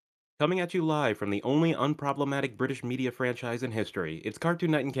Coming at you live from the only unproblematic British media franchise in history, it's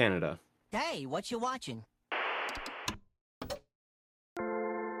Cartoon Night in Canada. Hey, what you watching?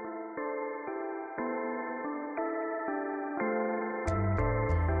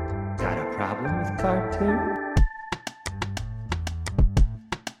 Got a problem with cartoons?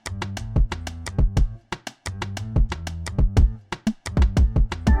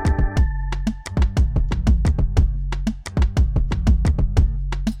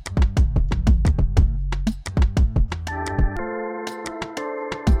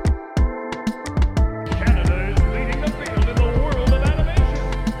 Canada is leading the field in the world of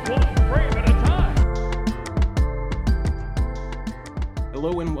animation, one frame at a time.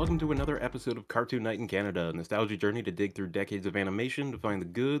 Hello and welcome to another episode of Cartoon Night in Canada, a nostalgia journey to dig through decades of animation to find the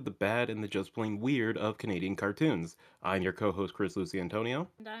good, the bad, and the just plain weird of Canadian cartoons. I'm your co-host Chris Lucy Antonio.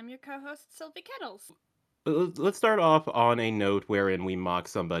 And I'm your co-host, Sylvie Kettles. Let's start off on a note wherein we mock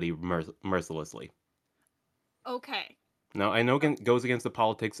somebody mercilessly. Okay. Now, I know it goes against the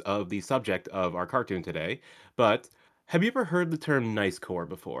politics of the subject of our cartoon today, but have you ever heard the term nice core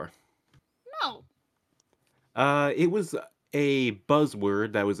before? No. It was a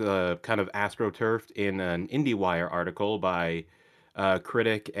buzzword that was kind of astroturfed in an IndieWire article by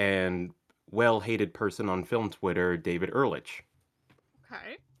critic and well-hated person on film Twitter, David Ehrlich.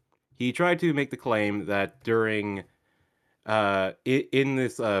 Okay. He tried to make the claim that during in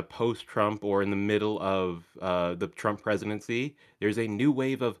this post-Trump or in the middle of the Trump presidency, there's a new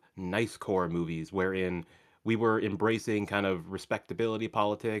wave of nice core movies wherein we were embracing kind of respectability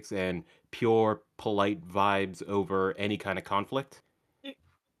politics and pure polite vibes over any kind of conflict.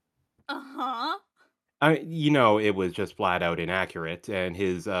 Uh-huh. It was just flat out inaccurate, and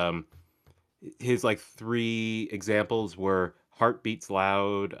his like three examples were Heart Beats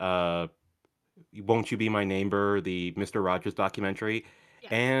Loud, Won't You Be My Neighbor, the Mr. Rogers documentary,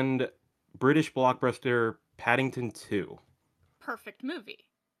 Yes. and British blockbuster Paddington 2. Perfect movie.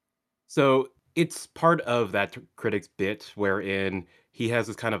 So it's part of that critic's bit wherein he has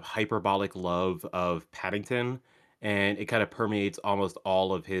this kind of hyperbolic love of Paddington, and it kind of permeates almost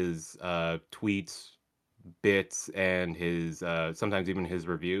all of his tweets, bits, and his sometimes even his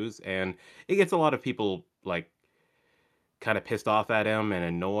reviews, and it gets a lot of people like kind of pissed off at him and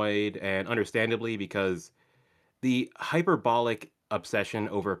annoyed, and understandably because the hyperbolic obsession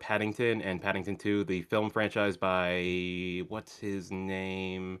over Paddington and Paddington 2, the film franchise by what's his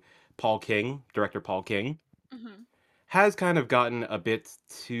name? Paul King, director Paul King, Mm-hmm. has kind of gotten a bit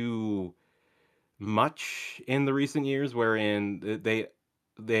too much in the recent years, wherein they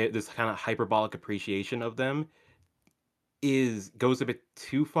this kind of hyperbolic appreciation of them is goes a bit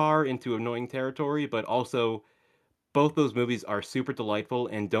too far into annoying territory, but also both those movies are super delightful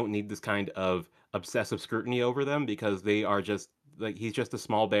and don't need this kind of obsessive scrutiny over them because they are just like he's just a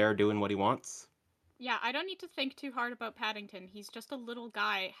small bear doing what he wants. Yeah, I don't need to think too hard about Paddington. He's just a little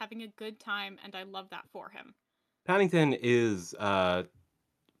guy having a good time, and I love that for him. Paddington is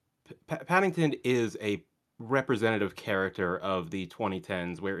Paddington is a representative character of the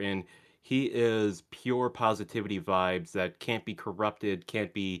 2010s wherein he is pure positivity vibes that can't be corrupted,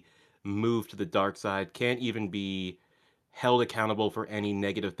 can't be moved to the dark side, can't even be held accountable for any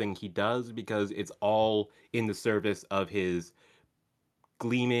negative thing he does because it's all in the service of his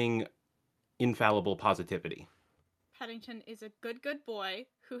gleaming, infallible positivity. Paddington is a good boy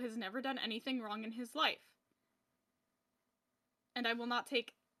who has never done anything wrong in his life. And I will not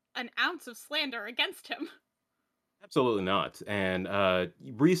take an ounce of slander against him. Absolutely not. And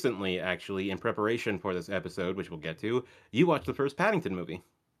recently, actually, in preparation for this episode, which we'll get to, you watched the first Paddington movie,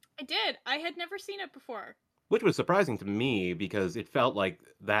 I did. I had never seen it before. which was surprising to me because it felt like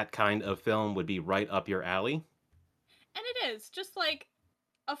that kind of film would be right up your alley. And it is just like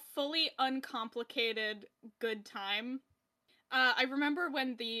a fully uncomplicated good time. I remember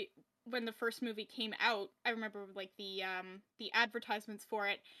when the first movie came out. I remember like the advertisements for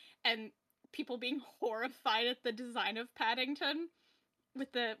it and people being horrified at the design of Paddington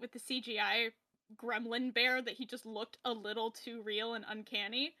with the CGI gremlin bear that he just looked a little too real and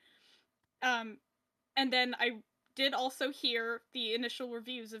uncanny. Um, and then I did also hear the initial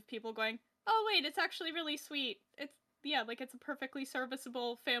reviews of people going, "Oh wait, it's actually really sweet. It's yeah, like it's a perfectly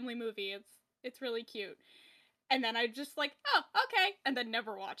serviceable family movie. It's really cute." And then I just like, "Oh, okay," and then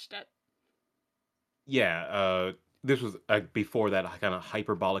never watched it. Yeah, this was before that kind of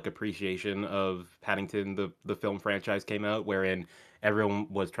hyperbolic appreciation of Paddington, the film franchise came out, wherein everyone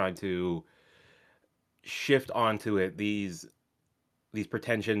was trying to shift onto it these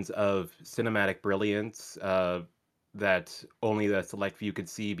pretensions of cinematic brilliance that only the select few could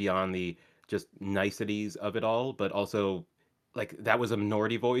see beyond the just niceties of it all, but also like that was a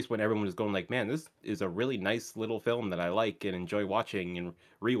minority voice when everyone was going like, "Man, this is a really nice little film that I like and enjoy watching and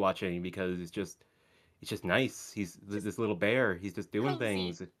rewatching because it's just nice. He's Just this little bear. He's just doing cozy.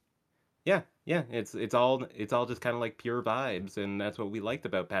 things." Yeah, yeah. It's all just kind of like pure vibes, and that's what we liked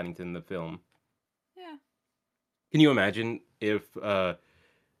about Paddington the film. Yeah. Can you imagine if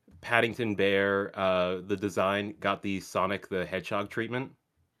Paddington Bear, the design got the Sonic the Hedgehog treatment?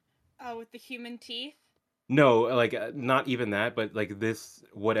 Oh, with the human teeth. No, like, not even that, but, like, this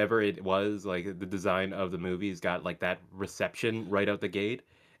whatever it was, like, the design of the movies got, like, that reception right out the gate,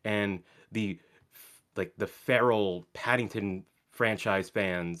 and the feral Paddington franchise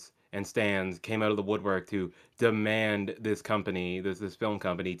fans and stans came out of the woodwork to demand this company, this film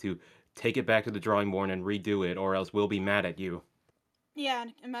company, to take it back to the drawing board and redo it, or else we'll be mad at you. Yeah,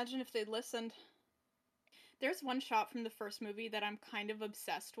 and imagine if they'd listened. There's one shot from the first movie that I'm kind of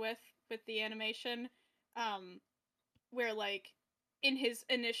obsessed with the animation, um, where like in his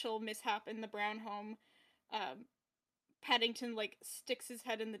initial mishap in the brown home, um, Paddington like sticks his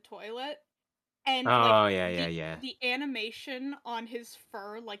head in the toilet, and like Oh, yeah, yeah, yeah. the animation on his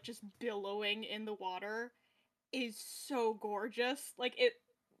fur like just billowing in the water is so gorgeous. Like it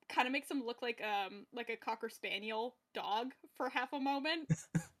kind of makes him look like a cocker spaniel dog for half a moment.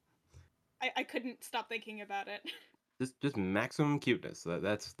 I couldn't stop thinking about it. Just maximum cuteness.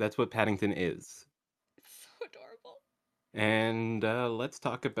 That's what Paddington is. It's so adorable. And let's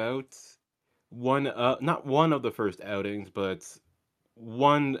talk about not one of the first outings, but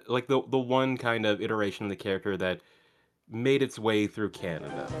one like the one kind of iteration of the character that made its way through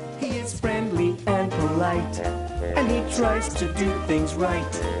Canada. He is friendly and polite, and he tries to do things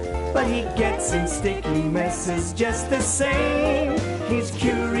right. But he gets in sticky messes just the same. He's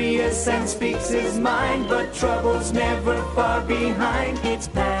curious and speaks his mind, but trouble's never far behind. It's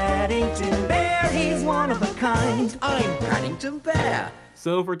Paddington Bear, he's one of a kind. I'm Paddington Bear.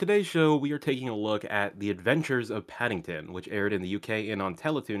 So for today's show, we are taking a look at The Adventures of Paddington, which aired in the UK and on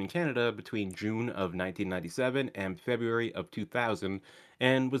Teletoon in Canada between June of 1997 and February of 2000,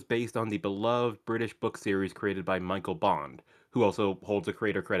 and was based on the beloved British book series created by Michael Bond, who also holds a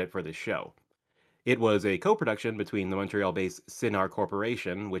creator credit for this show. It was a co-production between the Montreal-based Cinar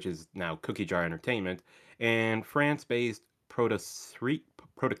Corporation, which is now Cookie Jar Entertainment, and France-based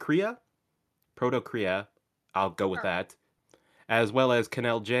Protocrea? Protocrea, I'll go with Sure. that, as well as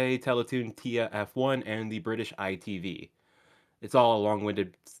Canal J, Teletoon, TIA F1, and the British ITV. It's all a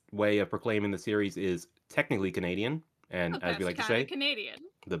long-winded way of proclaiming the series is technically Canadian, and The as we best like to kind of say, Canadian.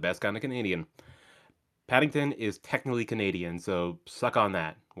 the best kind of Canadian. Paddington is technically Canadian, so suck on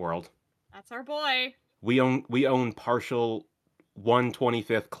that, world. That's our boy. We own partial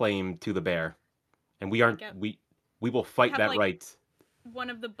 1/25th claim to the bear, and we We aren't get we will we fight have that like right. one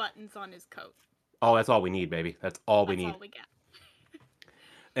of the buttons on his coat. Oh, that's all we need, baby. That's all we That's need. all we get.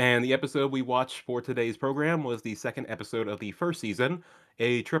 And the episode we watched for today's program was the second episode of the first season,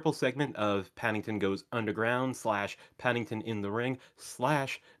 a triple segment of Paddington Goes Underground slash Paddington in the Ring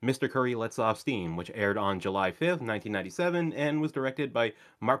slash Mr. Curry Lets Off Steam, which aired on July 5th, 1997, and was directed by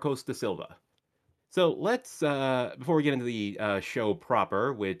Marcos da Silva. So let's, before we get into the show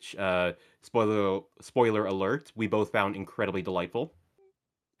proper, which, spoiler alert, we both found incredibly delightful.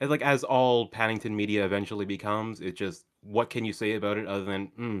 As like as all Paddington media eventually becomes, it just what can you say about it other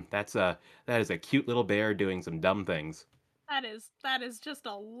than that is a cute little bear doing some dumb things. That is just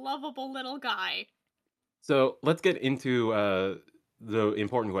a lovable little guy. So let's get into the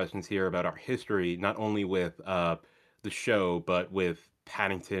important questions here about our history, not only with the show but with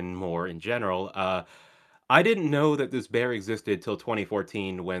Paddington more in general. I didn't know that this bear existed till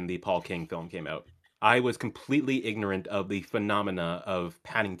 2014 when the Paul King film came out. I was completely ignorant of the phenomena of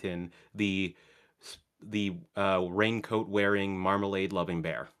Paddington, the raincoat wearing, marmalade loving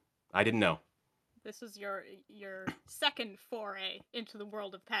bear. I didn't know. This is your second foray into the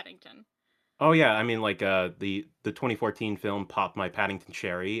world of Paddington. Oh yeah, I mean like the 2014 film popped my Paddington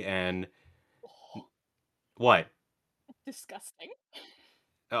cherry and Oh, what? disgusting.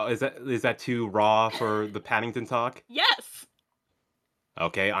 Oh, is that too raw for the Paddington talk? Yes.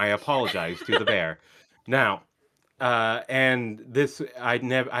 Okay, I apologize to the bear. Now, and this I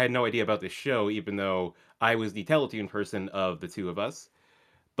had no idea about this show, even though I was the Teletoon person of the two of us.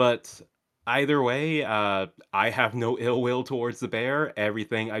 But either way, I have no ill will towards the bear.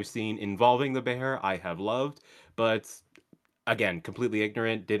 Everything I've seen involving the bear, I have loved. But again, completely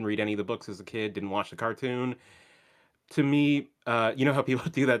ignorant. Didn't read any of the books as a kid. Didn't watch the cartoon. To me, you know how people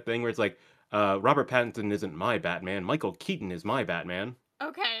do that thing where it's like, Robert Pattinson isn't my Batman. Michael Keaton is my Batman.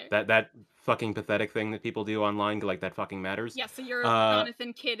 Okay. That fucking pathetic thing that people do online, like that fucking matters. Yeah, so your Uh,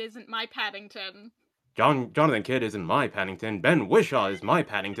 Jonathan Kidd isn't my Paddington. Jonathan Kidd isn't my Paddington. Ben Wishaw is my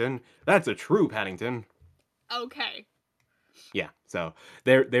Paddington. That's a true Paddington. Okay. Yeah, so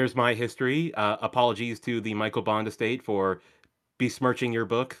there's my history. Apologies to the Michael Bond estate for besmirching your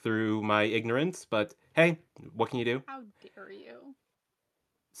book through my ignorance, but hey, what can you do? How dare you?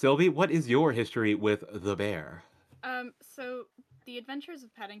 Sylvie, what is your history with the bear? So The Adventures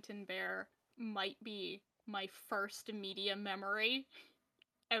of Paddington Bear might be my first media memory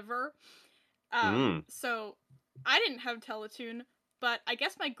ever. Hmm. So I didn't have Teletoon, but I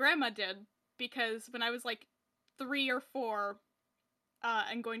guess my grandma did because when I was like 3 or 4,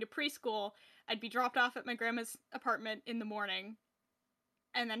 and going to preschool, I'd be dropped off at my grandma's apartment in the morning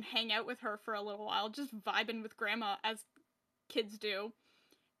and then hang out with her for a little while, just vibing with grandma as kids do,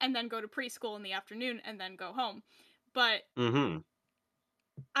 and then go to preschool in the afternoon and then go home. But Mm-hmm.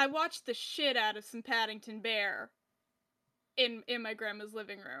 I watched the shit out of some Paddington Bear in my grandma's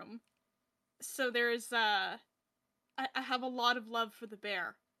living room. So there's I have a lot of love for the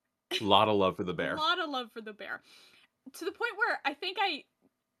bear. Lot of love for the A bear. lot of love for the bear. To the point where I think I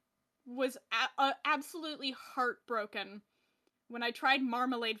was absolutely heartbroken when I tried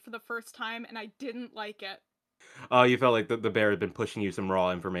marmalade for the first time and I didn't like it. Oh, you felt like the bear had been pushing you some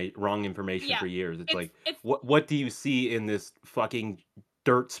wrong information Yeah. for years. It's It's like, it's what do you see in this fucking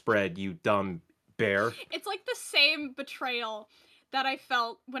dirt spread, you dumb bear? it's like the same betrayal that I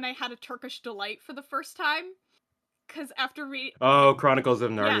felt when I had a Turkish delight for the first time. Cause after Oh, Chronicles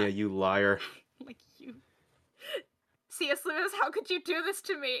of yeah, Narnia, you liar. like you, C.S. Lewis, how could you do this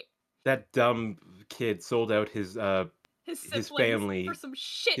to me? That dumb kid sold out His his siblings for family, some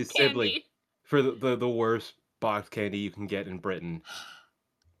shit his sibling, candy. for the worst box candy you can get in Britain.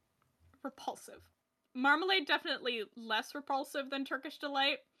 Repulsive. Marmalade definitely less repulsive than Turkish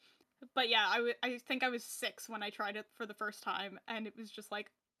delight. But yeah, I think I was 6 when I tried it for the first time, and it was just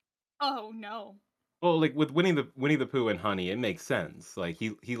like, oh no. Well, like with Winnie the Pooh and honey, it makes sense. Like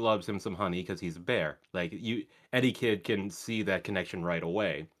he loves him some honey because he's a bear. Like you, any kid can see that connection right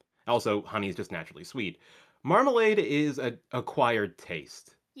away. Also, honey is just naturally sweet. Marmalade is a acquired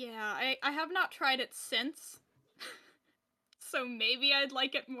taste. Yeah, I have not tried it since, so maybe I'd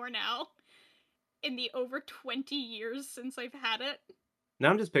like it more now in the over 20 years since I've had it. Now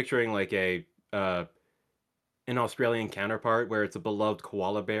I'm just picturing like a an Australian counterpart where it's a beloved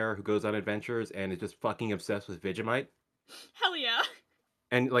koala bear who goes on adventures and is just fucking obsessed with Vegemite. Hell yeah.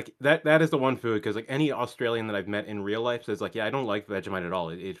 And like that is the one food because like any Australian that I've met in real life says like, yeah, I don't like Vegemite at all.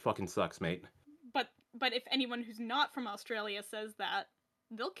 It fucking sucks, mate. But if anyone who's not from Australia says that,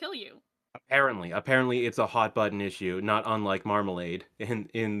 they'll kill you. Apparently, it's a hot button issue, not unlike marmalade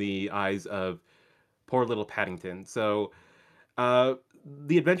in the eyes of poor little Paddington. So, uh,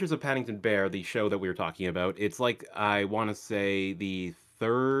 the Adventures of Paddington Bear, the show that we were talking about, it's like I want to say the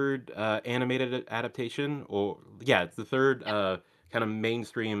third animated adaptation, or yeah, it's the third Yep. kind of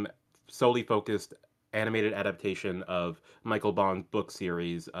mainstream, solely focused animated adaptation of Michael Bond's book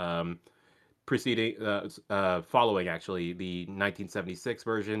series. Following actually the 1976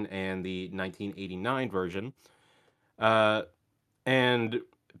 version and the 1989 version, uh, and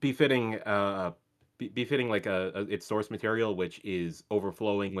befitting befitting like its source material, which is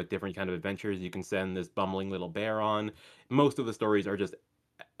overflowing with different kind of adventures you can send this bumbling little bear on. Most of the stories are just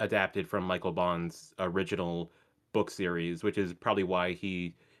adapted from Michael Bond's original book series, which is probably why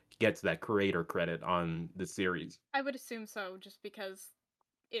he gets that creator credit on the series. I would assume so, just because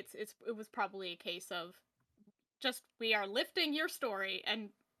it was probably a case of just we are lifting your story and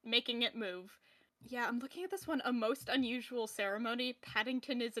making it move. Yeah, I'm looking at this one. A most unusual ceremony.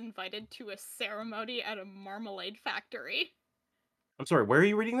 Paddington is invited to a ceremony at a marmalade factory. I'm sorry, where are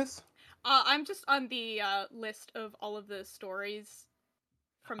you reading this? I'm just on the list of all of the stories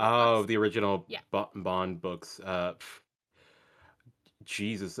from the Oh, books. the original Yeah. Bond books.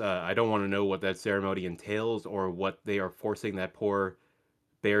 Jesus, I don't want to know what that ceremony entails or what they are forcing that poor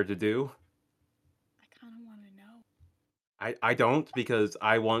bear to do. I kind of want to know. I don't because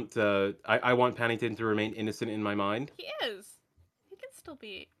I want Paddington to remain innocent in my mind. He is. He can still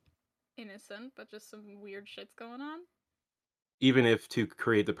be innocent, but just some weird shit's going on. Even if to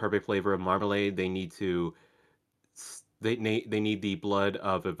create the perfect flavor of marmalade, they need to they need the blood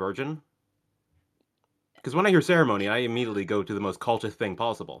of a virgin. Because when I hear ceremony, I immediately go to the most cultist thing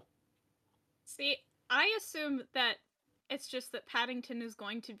possible. See, I assume that it's just that Paddington is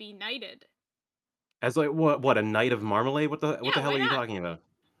going to be knighted. As like what a night of marmalade? What the Yeah, hell why are you not? talking about?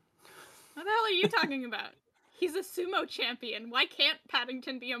 What the hell are you talking about? He's a sumo champion. Why can't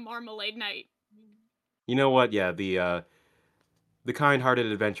Paddington be a marmalade knight? You know what? Yeah, the kind-hearted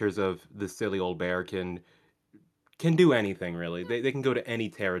adventures of this silly old bear can do anything really. They can go to any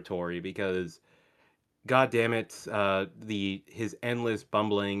territory because God damn it, the his endless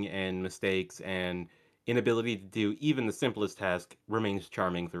bumbling and mistakes and inability to do even the simplest task remains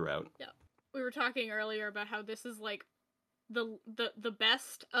charming throughout. Yeah. We were talking earlier about how this is like the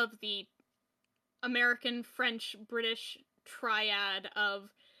best of the American, French, British triad of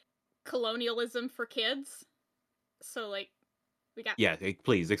colonialism for kids. So like we got Yeah,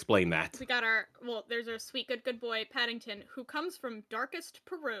 please explain that. we got our well, there's our sweet good boy Paddington who comes from darkest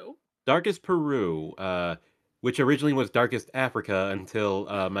Peru. Darkest Peru, which originally was Darkest Africa until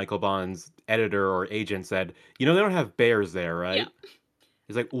Michael Bond's editor or agent said, "You know, they don't have bears there, Yeah, right?"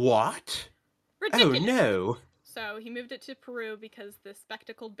 He's like, "What? Oh ridiculous. no." So he moved it to Peru because the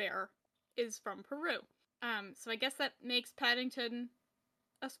spectacled bear is from Peru. So I guess that makes Paddington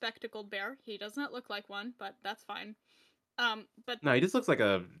a spectacled bear. He does not look like one, but that's fine. But No, he just looks like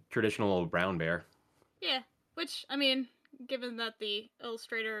a traditional brown bear. yeah, which I mean, given that the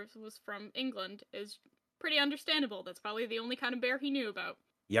illustrator was from England, is pretty understandable. That's probably the only kind of bear he knew about.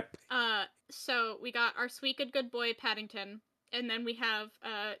 Yep. So we got our sweet good boy Paddington, and then we have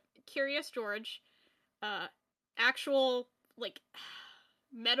Curious George, uh, actual like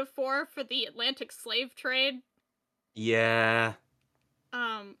metaphor for the Atlantic slave trade. Yeah.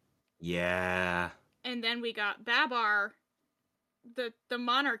 Um, Yeah. and then we got Babar, the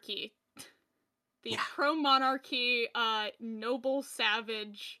monarchy, the Yeah. pro monarchy, noble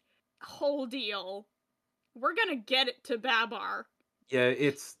savage, whole deal. We're gonna get it to Babar. Yeah,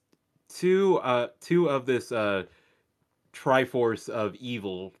 it's two of this triforce of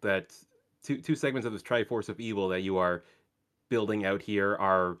evil that two segments of this triforce of evil that you are building out here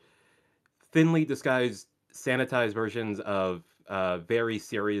are thinly disguised, sanitized versions of very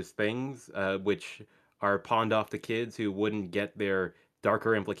serious things, which are pawned off to kids who wouldn't get their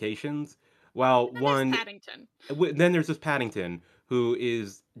darker implications. While And then there's one, Paddington. then there's this Paddington, who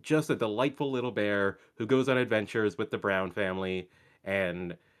is just a delightful little bear who goes on adventures with the Brown family,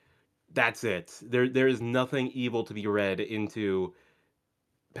 and that's it. There is nothing evil to be read into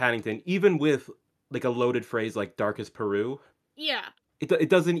Paddington, even with like a loaded phrase like "darkest Peru." Yeah, It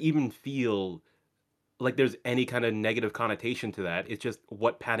doesn't even feel like there's any kind of negative connotation to that. It's just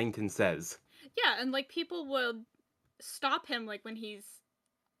what Paddington says. yeah, and like people would stop him like when he's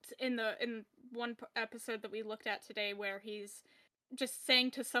in one episode that we looked at today where he's just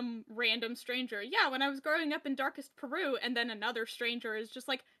saying to some random stranger, "Yeah, when I was growing up in darkest Peru," and then another stranger is just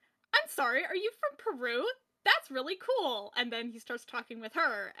like, "I'm sorry, are you from Peru? That's really cool." And then he starts talking with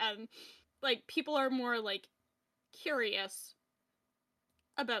her and like people are more like curious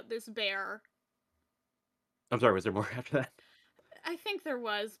about this bear. I'm sorry, was there more after I think there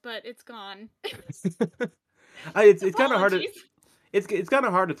was, but it's gone. that? It's kind of hard to Apologies. it's kind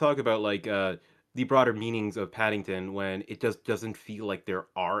of hard to talk about like the broader meanings of Paddington when it just doesn't feel like there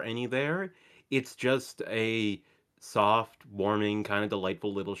are any there. It's just a soft, warming, kind of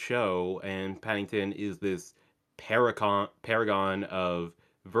delightful little show, and Paddington is this paragon of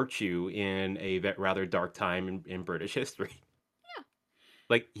virtue in a rather dark time in British history. Yeah.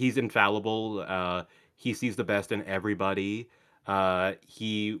 Like he's infallible. He sees the best in everybody.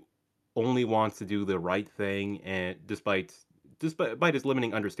 He only wants to do the right thing, and despite his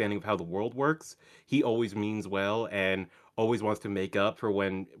limiting understanding of how the world works, he always means well and always wants to make up for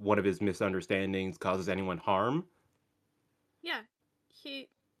when one of his misunderstandings causes anyone harm. Yeah. He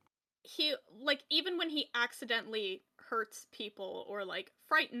he like even when he accidentally hurts people or like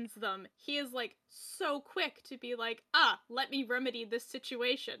frightens them, he is like so quick to be like, "Ah, let me remedy this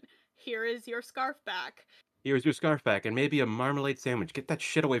situation. Here is your scarf back." Here's your scarf back and maybe a marmalade sandwich. Get that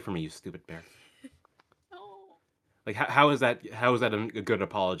shit away from me, you stupid bear. Oh. Like how is that? How is that a good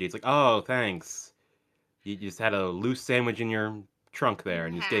apology? It's like, oh, thanks. You just had a loose sandwich in your trunk there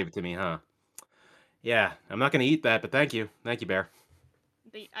and you just gave it to me, huh? Yeah, I'm not gonna eat that, but thank you, bear.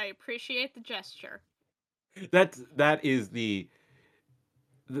 I appreciate the gesture. That is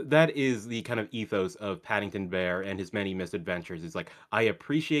that is the kind of ethos of Paddington Bear and his many misadventures. It's like I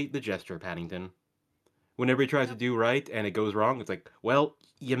appreciate the gesture, Paddington. Whenever he tries to Yep. do right and it goes wrong, it's like, well,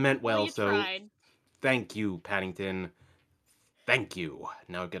 you meant Well, well, you so tried. thank you, Paddington. Thank you.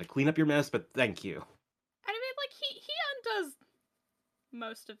 Now I've got to clean up your mess, but thank you. I mean, like he undoes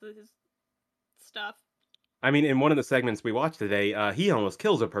most of his stuff, I mean, in one of the segments we watched today, he almost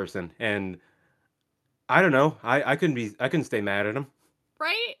kills a person, and I don't know. I couldn't stay mad at him.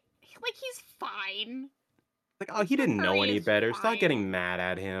 right? Like he's fine. Like, oh, he Mr. didn't know Curry any is better. Stop fine. getting mad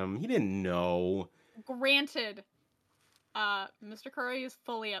at him. He didn't know. Granted, Mr. Curry is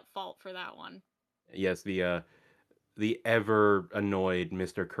fully at fault for that one. Yes, the ever annoyed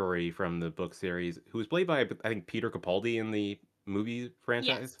Mr. Curry from the book series, who was played by I think Peter Capaldi in the movie Yes.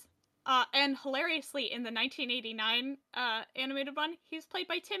 franchise. And hilariously, in the 1989 animated one, he's played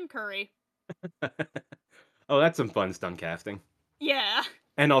by Tim Curry. Oh, that's some fun stunt casting. Yeah,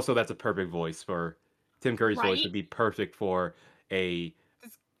 And also, that's a perfect voice for Tim Curry's voice right? would be perfect for a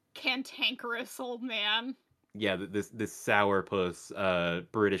This cantankerous old man. yeah, this sourpuss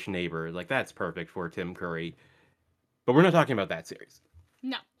British neighbor. Like that's perfect for Tim Curry. But we're not talking about that series.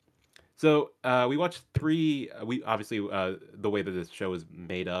 No. So we watched three. We obviously the way that this show is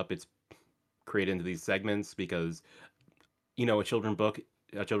made up, it's created into these segments because a children's book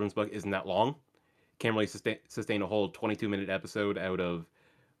isn't that long. Can't really sustain a whole 22-minute episode out of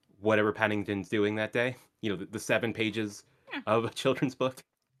whatever Paddington's doing that day. The 7 pages Yeah. of a children's book.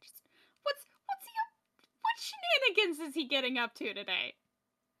 Just, what's he up? What shenanigans is he getting up to today?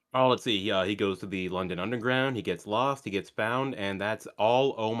 Oh, let's see. He goes to the London Underground. He gets lost. He gets found, and that's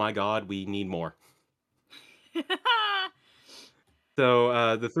all. Oh my God, we need more.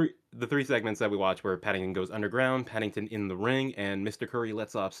 So the three segments that we watch were Paddington goes underground, Paddington in the ring, and Mr. Curry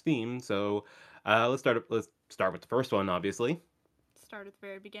lets off steam. So let's start with the first one, obviously. Start at the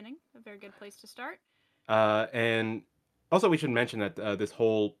very beginning. A very good place to start. And also we should mention that this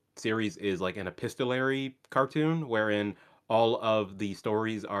whole series is like an epistolary cartoon, wherein all of the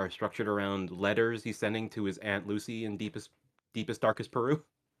stories are structured around letters he's sending to his Aunt Lucy in deepest, darkest Peru.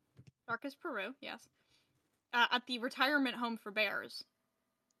 Darkest Peru, yes. At the retirement home for bears.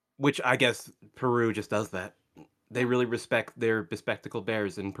 Which I guess Peru just does that. They Yeah. really respect their bespectacled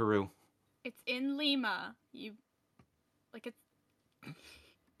bears in Peru. It's in Lima. You like it's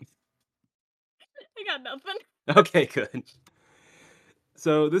I got nothing. Okay, good.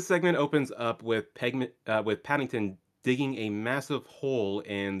 So this segment opens up with Paddington digging a massive hole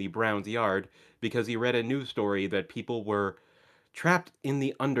in the Browns' yard because he read a news story that people were trapped in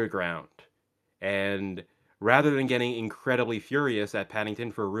the underground. And rather than getting incredibly furious at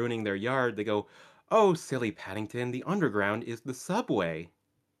Paddington for ruining their yard, they go, "Oh, silly Paddington, the underground is the subway."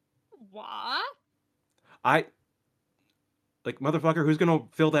 What? I like motherfucker, who's gonna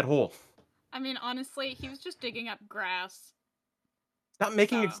fill that hole? I mean, honestly, he was just digging up grass. Stop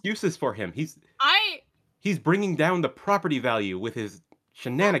making So excuses for him. I He's bringing down the property value with his fuck the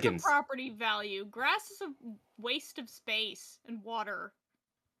shenanigans. property value. Grass is a waste of space and water.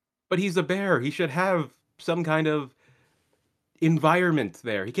 But he's a bear. He should have some kind of environment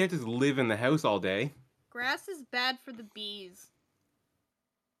there. He can't just live in the house all day. Grass is bad for the bees.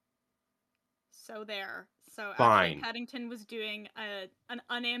 So there. So actually, Fine. Paddington was doing an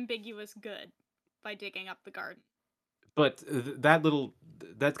unambiguous good by digging up the garden. But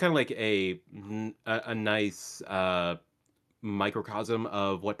that's kind of like a nice microcosm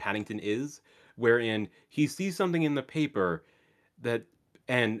of what Paddington is, wherein he sees something in the paper that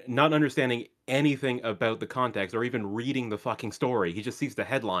and not understanding anything about the context or even reading the fucking story. He just sees the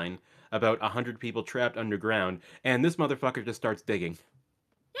headline about 100 people trapped underground, and this motherfucker just starts digging.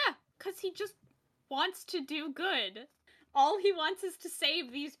 Yeah, because he just wants to do good. All he wants is to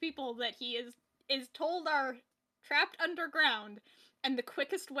save these people that he is told are trapped underground, and the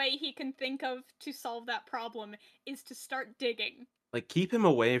quickest way he can think of to solve that problem is to start digging. Like keep him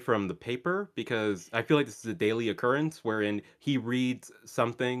away from the paper because I feel like this is a daily occurrence wherein he reads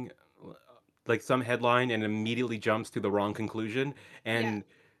something like some headline and immediately jumps to the wrong conclusion Yeah, and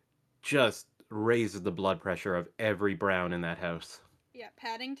just raises the blood pressure of every Brown in that house. yeah,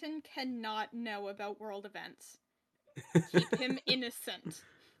 Paddington cannot know about world events. Keep him innocent.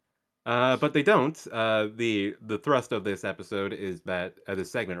 But they don't. The thrust of this episode is that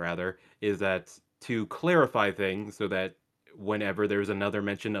this segment rather is that to clarify things so that whenever there's another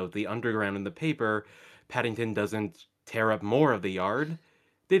mention of the underground in the paper, Paddington doesn't tear up more of the yard.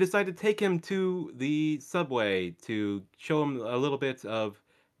 They decide to take him to the subway to show him a little bit of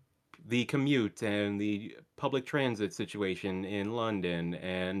the commute and the public transit situation in London,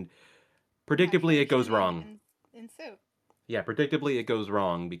 and predictably Naturally, it goes wrong. shenanigans ensue. Yeah, predictably it goes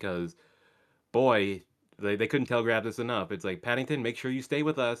wrong because boy, they couldn't telegraph this enough. It's like, Paddington, make sure you stay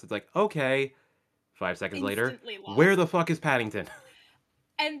with us. It's like, okay. 5 seconds later, Instantly where the lost. fuck is Paddington?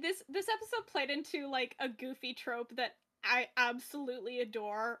 And this episode played into like a goofy trope that I absolutely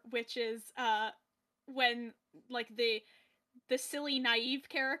adore, which is when like the silly naive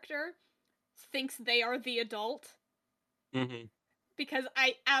character thinks they are the adult, hmm because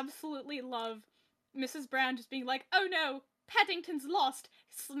I absolutely love Mrs. Brown just being like, "Oh no, Paddington's lost."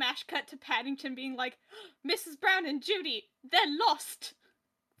 Smash cut to Paddington being like, "Mrs. Brown and Judy, they're lost."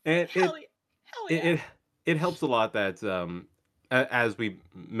 It Hell, it hell it yeah. it, it helps a lot that as we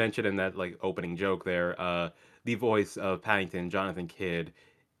mentioned in that like opening joke there, the voice of Paddington, Jonathan Kidd,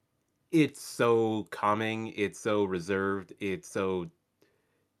 it's so calming, it's so reserved, it's so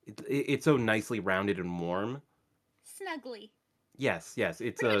It's so nicely rounded and warm. Snuggly. Yes, yes,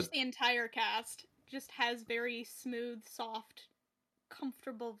 it's Pretty a much the entire cast just has very smooth, soft,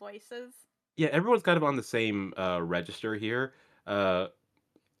 comfortable voices. yeah. Everyone's kind of on the same register here. Uh,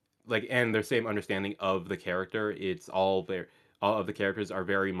 like and their same understanding of the character. It's all of the characters are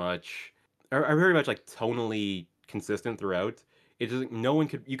very much are very much like tonally consistent throughout. It's just like, no one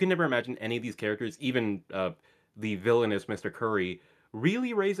could you can never imagine any of these characters, even the villainous Mr. Curry,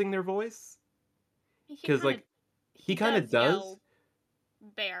 really raising their voice He because kind of like he he kind of does does, yell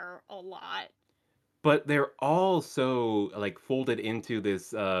bear a lot. but they're all so like folded into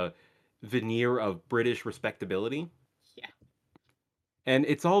this veneer of British respectability. Yeah. And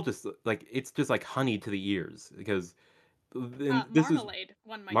it's all just like it's just like honey to the ears because and this is Marmalade,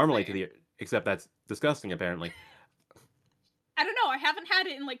 one might marmalade to say. the except that's disgusting apparently. I don't know. I haven't had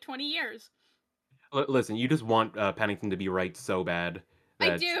it in like 20 years. Listen, you just want Paddington to be right so bad I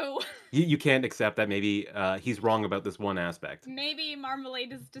that do. you can't accept that maybe he's wrong about this one aspect. Maybe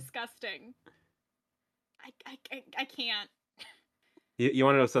marmalade is disgusting. I can't. You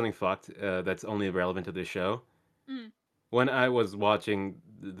want to know something fucked that's only relevant to this show? Mm. When I was watching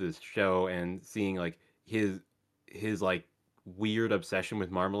this show and seeing like his like weird obsession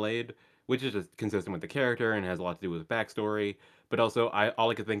with marmalade, which is just consistent with the character and has a lot to do with backstory, but also I all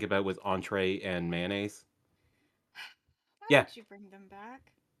I could think about was entree and mayonnaise. Why Yeah, would you bring them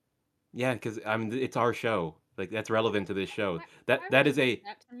back? yeah, because it's our show. Like that's relevant to this show. Why That why would that you is do a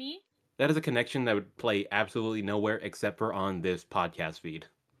that to me? that is a connection that would play absolutely nowhere except for on this podcast feed.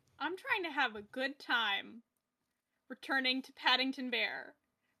 I'm trying to have a good time returning to Paddington Bear.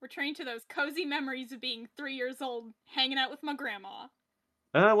 Returning to those cozy memories of being 3 years old, hanging out with my grandma.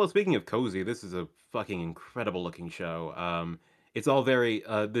 Well, speaking of cozy, this is a fucking incredible looking show. It's all very.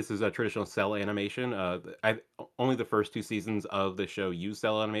 This is a traditional cell animation. Only the first two seasons of the show use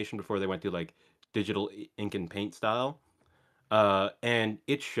cell animation before they went to like digital ink and paint style. And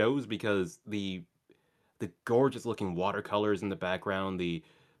it shows because the gorgeous looking watercolors in the background, the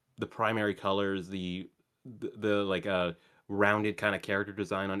primary colors, the like rounded kind of character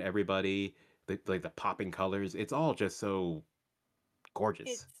design on everybody, the popping colors. It's all just so gorgeous.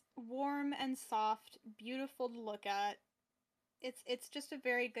 It's warm and soft, beautiful to look at. It's just a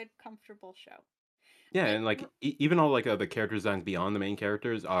very good, comfortable show. Yeah, It and like even all like the character designs beyond the main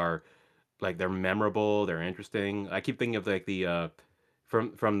characters are like they're memorable, they're interesting. I keep thinking of like the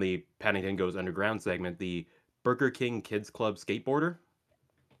from the Paddington Goes Underground segment, the Burger King Kids Club skateboarder,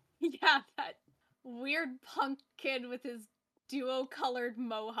 yeah, that weird punk kid with his duo colored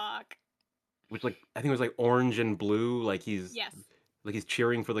mohawk. which like I think it was like orange and blue, Yes. like he's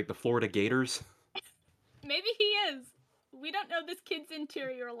cheering for like the Florida Gators. Maybe he is. We don't know this kid's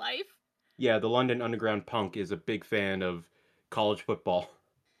interior life. Yeah, the London Underground punk is a big fan of college football.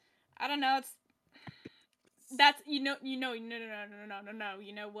 I don't know. It's that's no no no no no no no.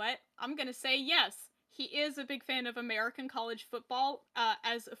 You know what? I'm gonna say yes. He is a big fan of American college football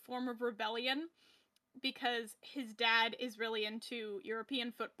as a form of rebellion because his dad is really into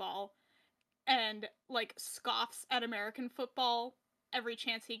European football and like scoffs at American football every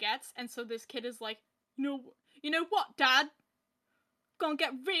chance he gets, and so this kid is like, you know what, Dad? Gonna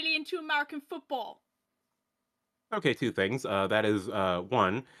get really into American football. Okay, two things. That is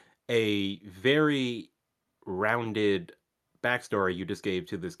one, a very rounded backstory you just gave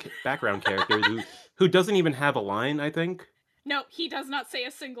to this background character who doesn't even have a line, I think. No, he does not say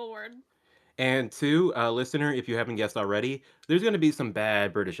a single word. And two, listener, if you haven't guessed already, there's going to be some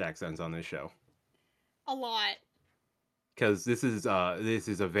bad British accents on this show A lot. because this is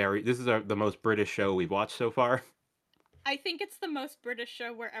the most British show we've watched so far. I think it's the most British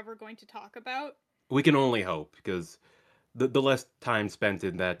show we're ever going to talk about. We can only hope because the less time spent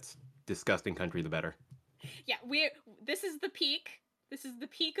in that disgusting country, the better. Yeah, we this is the peak. This is the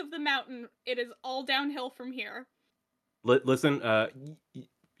peak of the mountain. It is all downhill from here. Listen,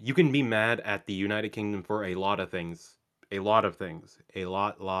 you can be mad at the United Kingdom for a lot of things, a lot of things, a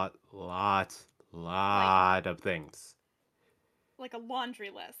Like lot of things. like a laundry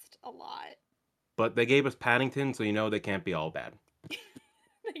list, a lot. But they gave us Paddington, so you know they can't be all bad.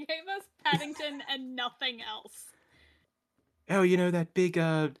 They gave us Paddington and nothing else. Oh, you know that big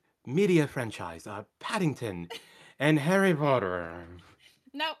media franchise, Paddington and Harry Potter.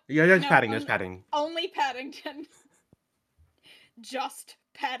 No, Yeah, there's no, Padding, there's Padding. only Paddington. Just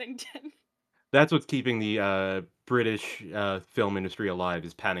Paddington. That's what's keeping the British film industry alive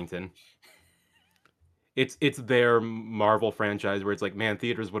is Paddington. It's their Marvel franchise where it's like, man,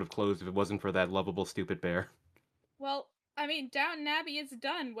 theaters would have closed if it wasn't for that lovable stupid bear. Well, I mean, Downton Abbey is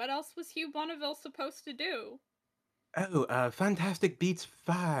done. What else was Hugh Bonneville supposed to do? Oh, Fantastic Beats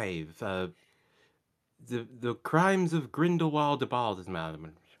 5. The Crimes of Grindelwald de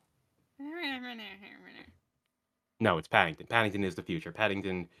Baldesman. No, it's Paddington. Paddington is the future.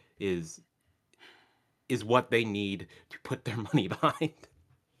 Paddington is is what they need to put their money behind.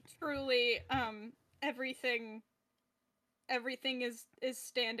 Truly, everything everything is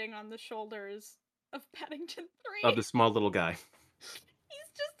standing on the shoulders of Paddington 3. Of the small little guy. He's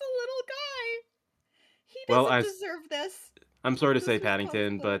just a little guy. He Well, doesn't deserve this I'm sorry to say, this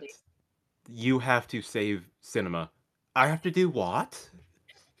Paddington, but responsibility. you have to save cinema. I have to do what?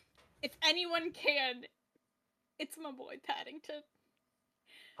 If anyone can, it's my boy Paddington.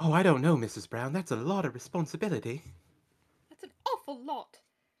 Oh, I don't know, Mrs. Brown. That's a lot of responsibility. That's an awful lot.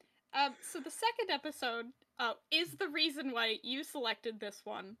 So the second episode is the reason why you selected this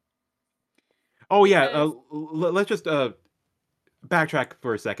one Oh yeah, because let's just backtrack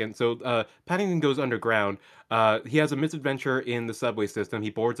for a second. So, Paddington goes underground. He has a misadventure in the subway system. He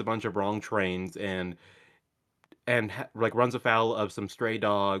boards a bunch of wrong trains and like runs afoul of some stray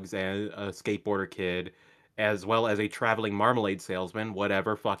dogs and a skateboarder kid, as well as a traveling marmalade salesman.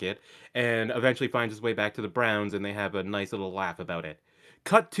 Whatever, fuck it. And eventually finds his way back to the Browns, and they have a nice little laugh about it.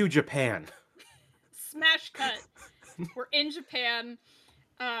 Cut to Japan. smash cut. We're in Japan.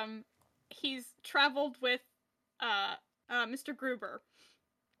 Um, he's traveled with uh, Mr. Gruber.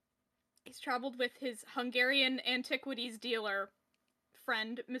 He's traveled with his Hungarian antiquities dealer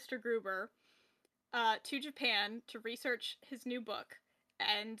friend, Mr. Gruber, to Japan to research his new book,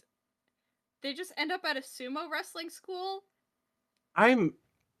 and they just end up at a sumo wrestling school. I'm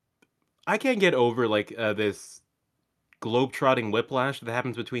I can't get over like this globe-trotting whiplash that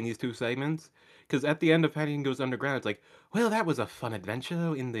happens between these two segments. Because at the end of Paddington Goes Underground, it's like, well, that was a fun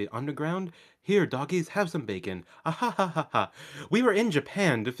adventure in the underground. Here, doggies, have some bacon. Ah ha ha ha ha. We were in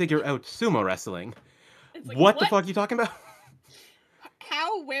Japan to figure out sumo wrestling. It's like, What the what? fuck are you talking about?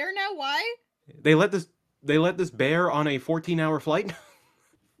 How? Where now? Why? they let this they let this bear on a 14-hour flight.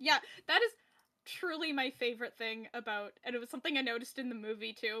 Yeah, that is truly my favorite thing about, and it was something I noticed in the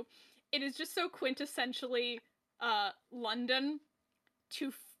movie too. It is just so quintessentially London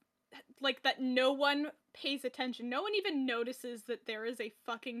to like that no one pays attention. No one even notices that there is a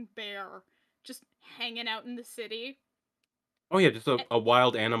fucking bear just hanging out in the city. Oh yeah, just Eh, a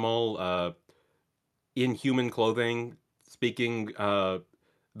wild animal in human clothing speaking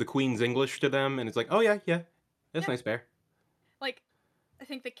the Queen's English to them, and it's like, oh yeah, yeah, that's yeah, nice bear. like I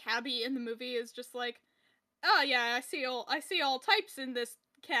think the cabbie in the movie is just like, "Oh yeah, I see all types in this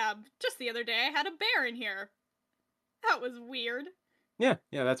cab. Just the other day I had a bear in here. That was weird." Yeah,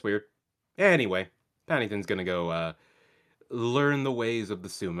 yeah, that's weird. Anyway, Paddington's gonna go learn the ways of the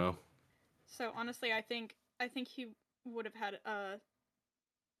sumo. So honestly, I think he would have had a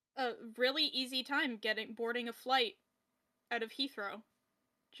really easy time getting boarding a flight out of Heathrow.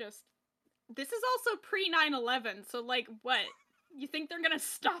 Just this is also pre 9/11, so like what? You think they're going to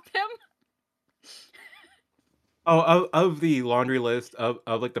stop him? Oh, of the laundry list of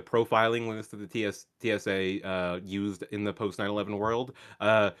like the profiling list that the TSA used in the post 9/11 world,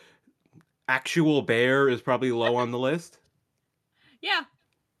 actual bear is probably low on the list. Yeah.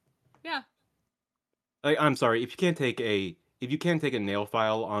 Yeah. Like, I'm sorry, if you can't take a nail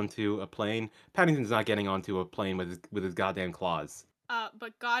file onto a plane, Paddington's not getting onto a plane with his goddamn claws.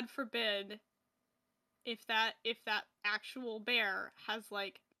 But God forbid if that actual bear has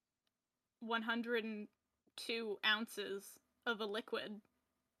like 102 ounces of a liquid,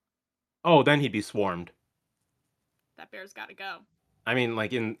 Oh, then he'd be swarmed. that bear's got to go. I mean,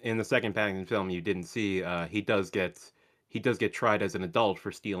 like in the second Paddington film, you didn't see he does get tried as an adult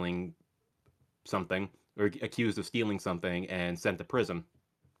for stealing something or accused of stealing something and sent to prison,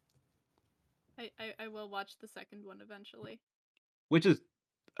 I will watch the second one eventually. which is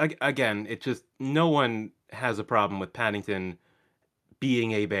again, it just no one has a problem with Paddington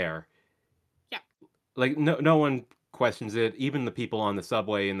being a bear. Yeah. Like no one questions it. Even the people on the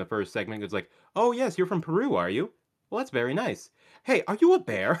subway in the first segment is like, "Oh yes, you're from Peru, are you? Well, that's very nice. Hey, are you a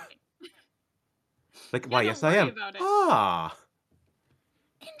bear?" Interesting. Like, Yeah, why, don't yes, I worry am. about it. Ah,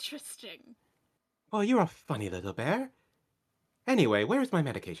 Interesting. well, you're a funny little bear. Anyway, where's my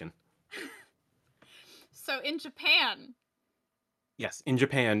medication? So in Japan, Yes, in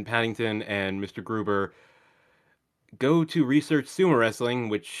Japan, Paddington and Mr. Gruber go to research sumo wrestling,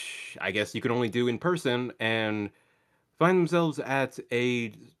 which I guess you can only do in person, and find themselves at a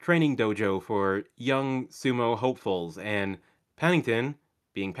training dojo for young sumo hopefuls. And Paddington,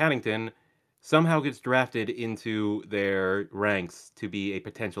 being Paddington, somehow gets drafted into their ranks to be a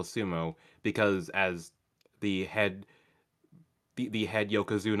potential sumo because, as the head the head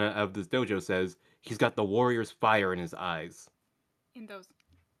yokozuna of this dojo says, He's got the warrior's fire in his eyes. In those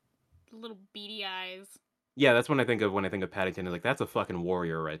little beady eyes. Yeah, that's what I think of when I think of Paddington. Is like that's a fucking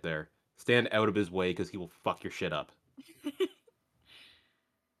warrior right there. Stand out of his way because he will fuck your shit up.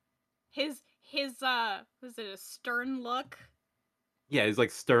 his was it a stern look? Yeah, his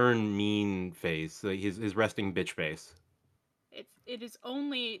like stern, mean face, like his resting bitch face. It is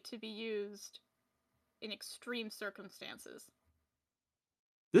only to be used in extreme circumstances.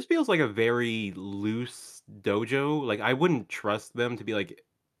 This feels like a very loose dojo. Like I wouldn't trust them to be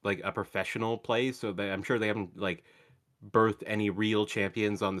like a professional place. So that I'm sure they haven't like birthed any real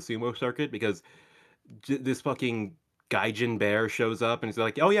champions on the sumo circuit because this fucking Gaijin bear shows up and he's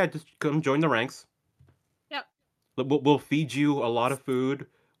like, "Oh yeah, just come join the ranks. Yep. We'll feed you a lot of food.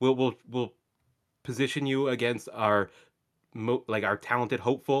 We'll position you against our like our talented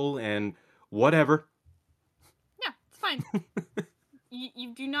hopeful and whatever." Yeah, it's fine.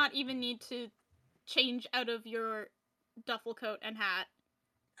 You do not even need to change out of your duffel coat and hat.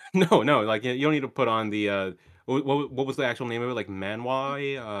 No, no, like you don't need to put on the what was the actual name of it? Like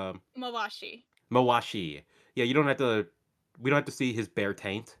Manwai, Mawashi. Mawashi. Yeah, you don't have to. We don't have to see his bare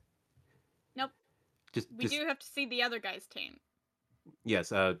taint. Nope. We Just do have to see the other guy's taint.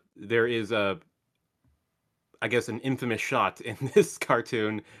 yes. There is I guess an infamous shot in this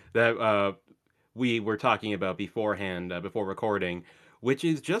cartoon that we were talking about beforehand, before recording, which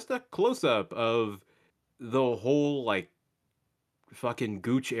is just a close up of the whole like fucking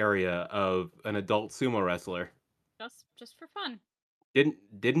gooch area of an adult sumo wrestler. Just for fun.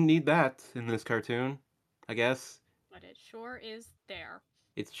 Didn't need that in this cartoon, I guess. But it sure is there.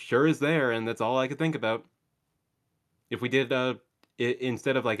 It sure is there, and that's all I could think about. If we did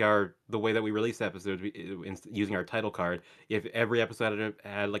instead of like our the way that we release episodes, using our title card, if every episode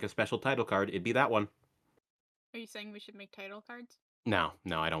had like a special title card, it'd be that one. Are you saying we should make title cards? No,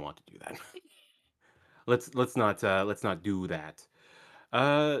 no, I don't want to do that. Let's not do that.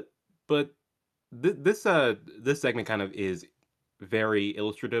 Uh, but this segment kind of is very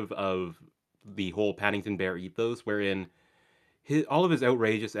illustrative of the whole Paddington Bear ethos, wherein all of his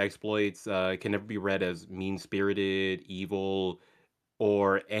outrageous exploits can never be read as mean spirited, evil,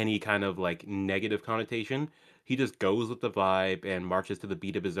 or any kind of like negative connotation. He just goes with the vibe and marches to the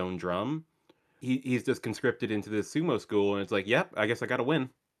beat of his own drum. He's just conscripted into this sumo school, and it's like, yep, I guess I gotta win.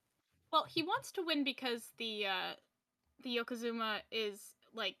 Well, he wants to win because the Yokozuna is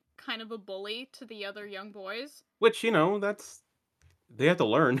like kind of a bully to the other young boys. Which that's they have to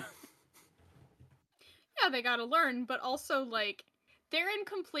learn. Yeah, they gotta learn, but also like they're in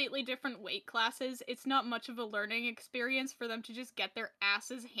completely different weight classes. It's not much of a learning experience for them to just get their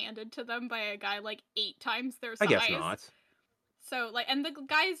asses handed to them by a guy like 8 times their I guess size. not. So like, and the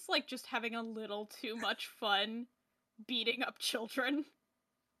guy's like just having a little too much fun beating up children.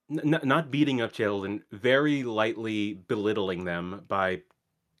 Not beating up children, very lightly belittling them by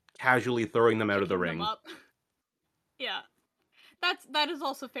casually throwing them out of the Picking them ring. up. Yeah. That is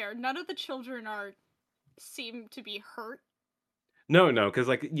also fair. None of the children are seem to be hurt. No, no, because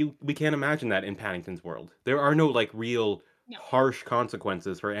like we can't imagine that in Paddington's world. There are no like real No. harsh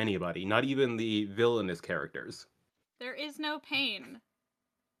consequences for anybody, not even the villainous characters. There is no pain.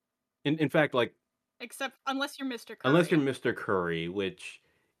 In fact, like Except unless you're Mr. Curry. unless you're Mr. Curry, which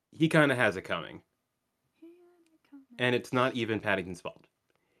he kind of has it coming, and it's not even Paddington's fault.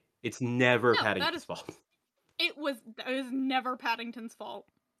 It's never No, Paddington's fault. it was never Paddington's fault.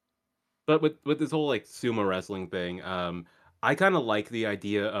 But with this whole like sumo wrestling thing, I kind of like the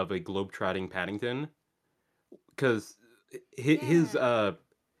idea of a globetrotting Paddington because his Yeah.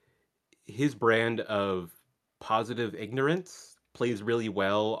 his brand of positive ignorance plays really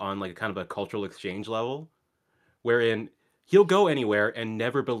well on like kind of a cultural exchange level, wherein he'll go anywhere and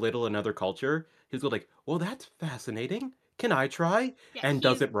never belittle another culture. He'll go like, "Well, that's fascinating. Can I try?" Yeah, And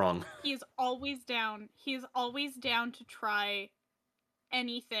does it wrong. he is always down. He is always down to try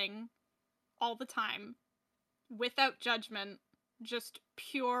anything all the time without judgment, just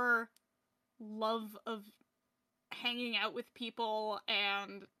pure love of hanging out with people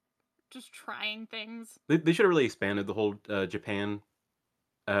and just trying things. They should have really expanded the whole Japan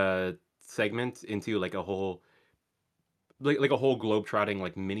uh segment into like a whole like a whole globe-trotting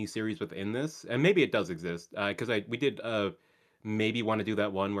like mini series within this, and maybe it does exist because I we did maybe want to do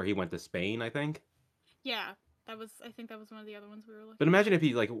that one where he went to Spain, I think. Yeah, I think that was one of the other ones we were But looking at. imagine if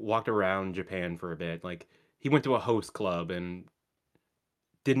he like walked around Japan for a bit, like he went to a host club and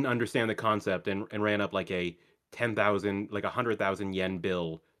didn't understand the concept and ran up like a 10,000 like 100,000 yen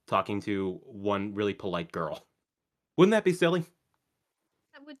bill talking to one really polite girl. Wouldn't that be silly?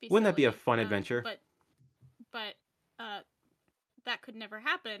 That would be Wouldn't that be a silly. fun adventure? But uh that that could never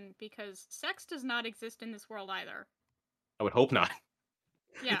happen because sex does not exist in this world either. I would hope not.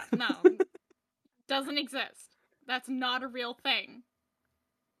 Yeah, no, doesn't exist. That's not a real thing.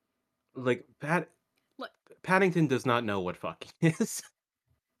 Like Look, Paddington does not know what fucking is.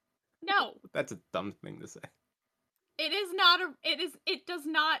 no, That's a dumb thing to say. it is not a. It does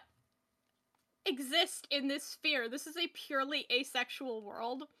not exist in this sphere. This is a purely asexual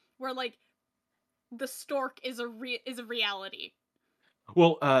world where like the stork is a reality.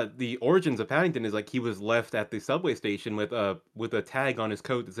 Well, the origins of Paddington is like he was left at the subway station with a tag on his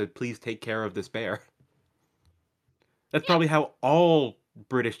coat that said, "Please take care of this bear." That's Yeah. probably how all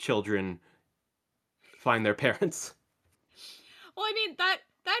British children find their parents. Well, I mean that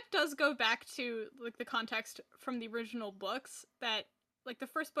does go back to like the context from the original books that like the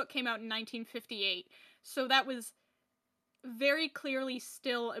first book came out in 1958. So that was very clearly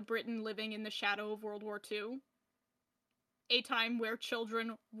still a Britain living in the shadow of World War II. A time where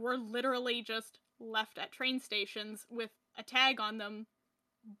children were literally just left at train stations with a tag on them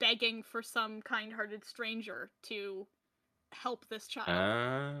begging for some kind-hearted stranger to help this child.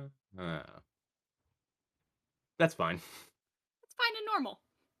 Uh, uh, that's fine. It's fine and normal.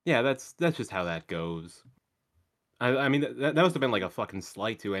 Yeah, that's just how that goes. I mean that must have been like a fucking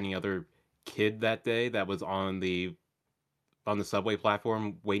slight to any other kid that day that was on the subway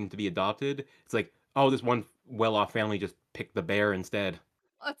platform waiting to be adopted. It's like, oh, this one well-off family just picked the bear instead.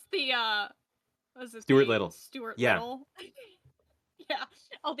 That's the was his Stuart name? Little. Stuart Yeah. Little. Yeah,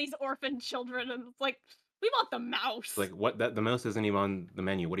 all these orphan children, and it's like, we want the It's mouse. like what that the mouse isn't even on the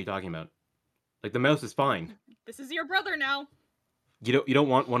menu. What are you talking about? Like the mouse is fine. This is your brother now. You don't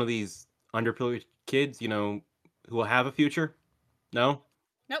want one of these underprivileged kids, who will have a future? No?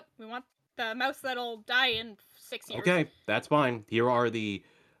 Nope, we want the mouse that'll die in 6 years. Okay, that's fine. Here are the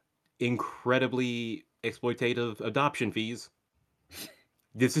incredibly exploitative adoption fees.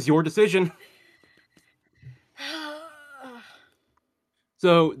 This is your decision.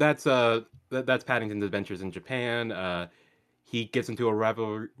 So that's Paddington's adventures in Japan. He gets into a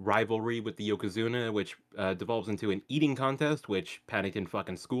rivalry with the Yokozuna, which devolves into an eating contest, which Paddington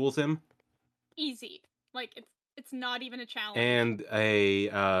fucking schools him, Easy. Like it's not even a challenge. and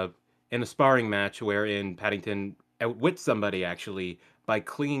a sparring match wherein Paddington outwits somebody actually by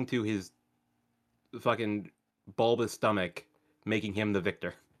clinging to his fucking bulbous stomach, making him the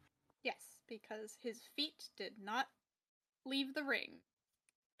victor. Yes, because his feet did not leave the ring.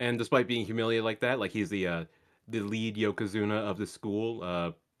 And despite being humiliated like that, like he's the lead yokozuna of the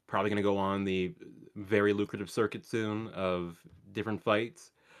school, probably gonna go on the very lucrative circuit soon of different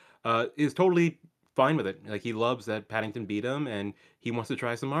fights. Is totally fine with it. Like he loves that Paddington beat him, and he wants to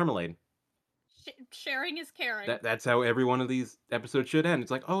try some marmalade. Sharing is caring. That's how every one of these episodes should end.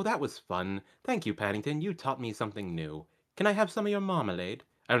 It's like, oh, that was fun. Thank you, Paddington. You taught me something new. Can I have some of your marmalade?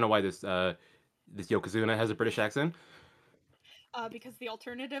 I don't know why this yokozuna has a British accent. Because the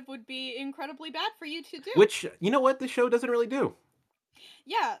alternative would be incredibly bad for you to do. Which, you know what, this show doesn't really do.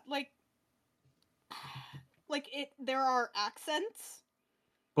 Yeah, like it. There are accents.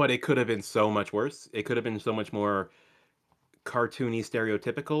 But it could have been so much worse. It could have been so much more cartoony,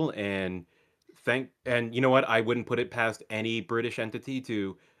 stereotypical, and you know what? I wouldn't put it past any British entity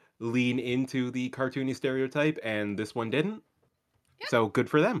to lean into the cartoony stereotype, and this one didn't. Yeah. So good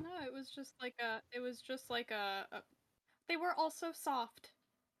for them. No, it was just like a. It was just like a they were also soft.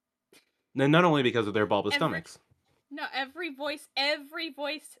 And not only because of their bulbous Every stomachs. no, every voice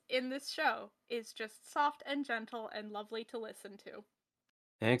in this show is just soft and gentle and lovely to listen to.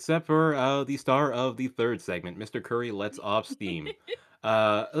 Except for the star of the third segment, Mr. Curry lets off steam.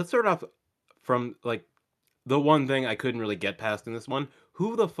 Let's start off from like the one thing I couldn't really get past in this one.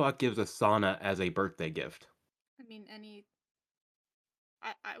 Who the fuck gives a sauna as a birthday gift? I mean,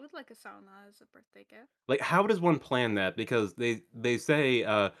 I would like a sauna as a birthday gift. Like, how does one plan that? Because they say,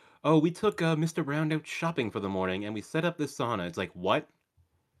 "Oh, we took Mr. Round out shopping for the morning, and we set up this sauna." It's like, what?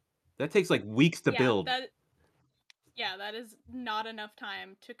 That takes like weeks to Yeah, build. that is not enough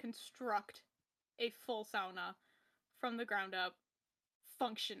time to construct a full sauna from the ground up,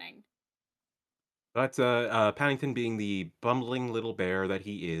 functioning. But Paddington, being the bumbling little bear that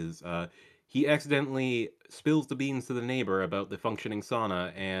he is, he accidentally spills the beans to the neighbor about the functioning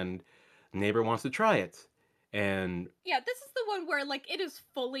sauna, and the neighbor wants to try it. And Yeah, this is the one where like it is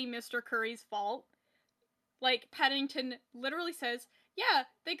fully Mr. Curry's fault. Like Paddington literally says, "Yeah,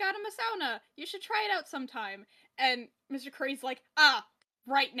 they got him a sauna. You should try it out sometime." And Mr. Curry's like, "Ah,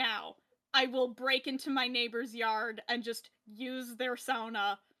 right now. I will break into my neighbor's yard and just use their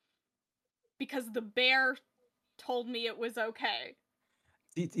sauna because the bear told me it was okay."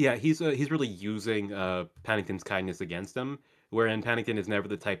 yeah, he's really using Paddington's kindness against him wherein Paddington is never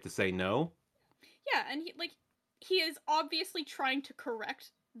the type to say no. Yeah, and he is obviously trying to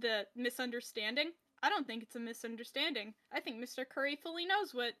correct the misunderstanding. I don't think it's a misunderstanding. I think Mr. Curry fully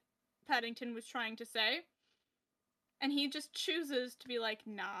knows what Paddington was trying to say, and he just chooses to be like,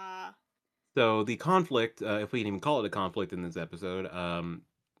 "Nah." So the conflict, if we can even call it a conflict in this episode,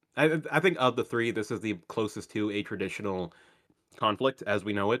 I think of the three, this is the closest to a traditional conflict as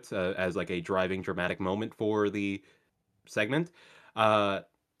we know it, as like a driving dramatic moment for the segment. Uh,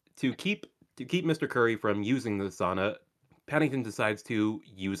 to keep to keep Mr. Curry from using the sauna, Paddington decides to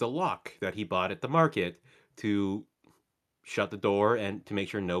use a lock that he bought at the market to shut the door and to make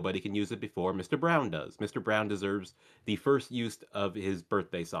sure nobody can use it before Mr. Brown does. Mr. Brown deserves the first use of his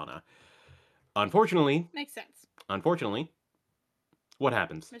birthday sauna. Unfortunately, Makes sense. unfortunately, what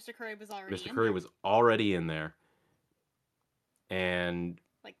happens? Mr. Curry was already Mr. in Curry there. was already in there and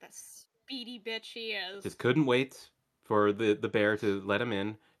Like the speedy bitch he is. just couldn't wait for the bear to let him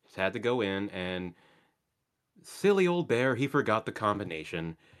in. Just had to go in, and silly old bear, he forgot the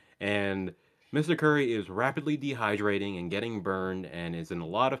combination. And Mr. Curry is rapidly dehydrating and getting burned and is in a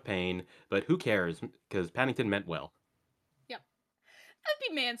lot of pain, but who cares? Because Paddington meant well. Yep. That'd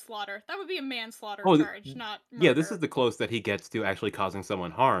be manslaughter. That would be a manslaughter Oh, charge, not yeah, this is murder. the close that he gets to actually causing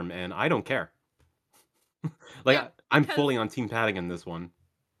someone harm, and I don't care. Like, Yeah, I'm because fully on Team Paddington in this one.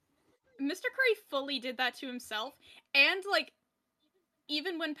 Mr. Curry fully did that to himself, and like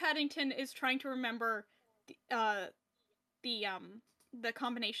even when Paddington is trying to remember the the um the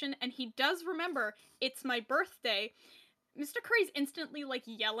combination, and he does remember it's my birthday, Mr. Curry's instantly like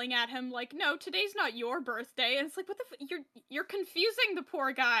yelling at him like, "No, today's not your birthday." And it's like, "What the you're confusing the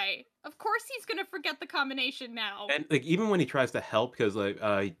poor guy. Of course he's going to forget the combination now." And like even when he tries to help, because like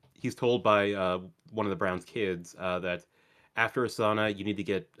he's told by one of the Browns' kids that after a sauna you need to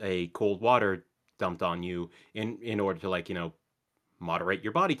get a cold water dumped on you in order to like moderate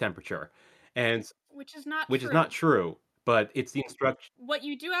your body temperature, and Which is not which is not true. true, but it's the instruction. What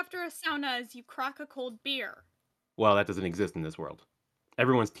you do after a sauna is you crack a cold beer. Well, that doesn't exist in this world.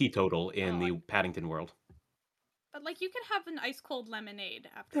 Everyone's teetotal in Oh, the Paddington world. but like you can have an ice cold lemonade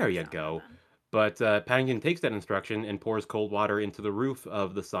after There a you sauna go. then. But Paddington takes that instruction and pours cold water into the roof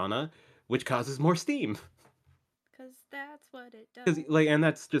of the sauna, which causes more steam. Cuz that's what it Because does. like, and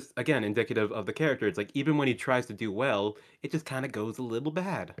that's just again indicative of the character. It's like even when he tries to do well, it just kind of goes a little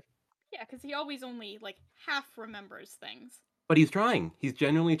bad. Yeah, cuz he always only like half remembers things. But he's trying. He's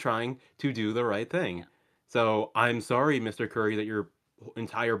genuinely trying to do the right thing. Yeah. So I'm sorry, Mr. Curry, that your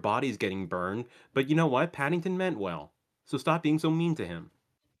entire body's getting burned. But you know what? Paddington meant well. So stop being so mean to him.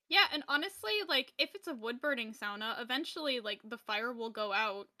 Yeah, and honestly, like if it's a wood burning sauna, eventually like the fire will go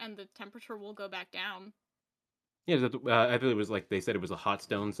out and the temperature will go back down. Yeah, I feel it was like they said it was a hot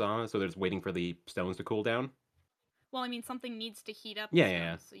stone sauna, so they're just waiting for the stones to cool down. Well, I mean something needs to heat up the Yeah, yeah,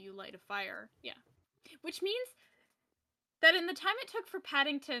 yeah. stones, so you light a fire. Yeah. Which means that in the time it took for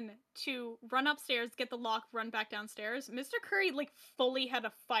Paddington to run upstairs, get the lock, run back downstairs, Mr. Curry like fully had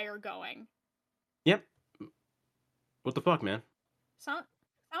a fire going. Yep. What the fuck, man? Saunas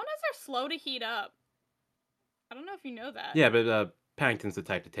are slow to heat up. I don't know if you know that. Yeah, but Paddington's the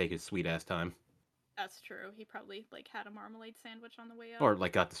type to take his sweet ass time. That's true. He probably like had a marmalade sandwich on the way up. Or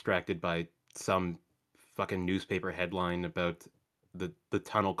like got distracted by some fucking newspaper headline about the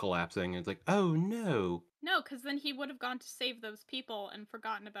tunnel collapsing. It's like, oh no, No, because then he would have gone to save those people and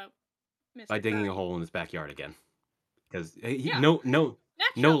forgotten about by Mr. digging a Curry. hole in his backyard again. Because Yeah, no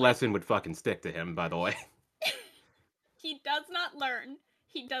naturally. lesson would fucking stick to him. By the way, He does not learn.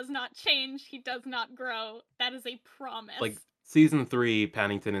 He does not change. He does not grow. That is a like promise. season three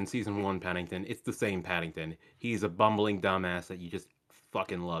Paddington and season one Paddington, it's the same Paddington. He's a bumbling dumbass that you just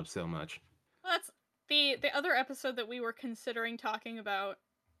fucking love so much. Well, that's the other episode that we were considering talking about.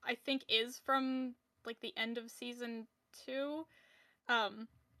 I think is from like the end of season 2. Um,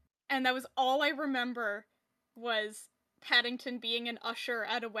 and that was all I remember was Paddington being an usher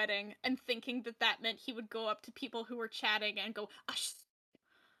at a wedding and thinking that that meant he would go up to people who were chatting and go ush,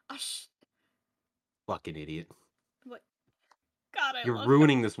 ush. Fucking idiot. I'm like, God, I You're love him.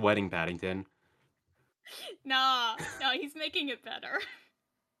 ruining this wedding, Paddington. Nah, no, he's making it better.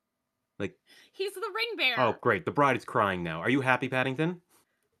 Like, He's the ring oh bearer. great, the bride is crying now. Are you happy, Paddington?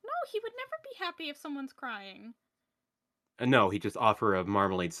 No, he would never be happy if someone's crying. No, he just offer a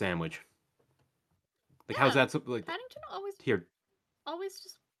marmalade sandwich. Like, how's Yeah, that so, like, Paddington here? always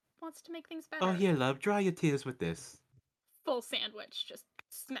just wants to make things Oh, better. here, love, dry your tears with this. Full sandwich, just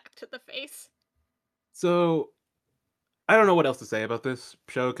smack to the face. So, I don't know what else to say about this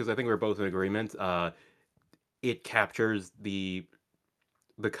show because I think we're both in agreement. It captures the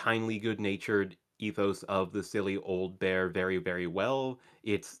kindly, good-natured, ethos of the silly old bear very, very well.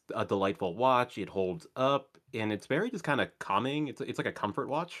 It's a delightful watch. It holds up, and it's very just kind of calming. It's like a comfort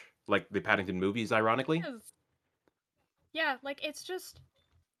watch, like the Paddington movies, ironically. It is. Yeah, like it's just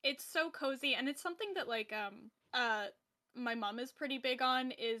it's so cozy, and it's something that my mom is pretty big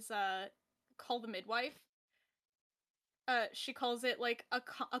on is Call the Midwife. She calls it like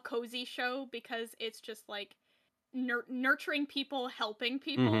a cozy show because it's just like nurturing people, helping Hmm.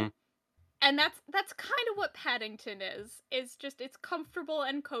 people. And that's kind of what Paddington is. It's just it's comfortable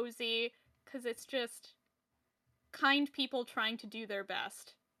and cozy cuz it's just kind people trying to do their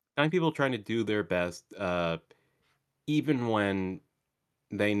best. Kind people trying to do their best, even when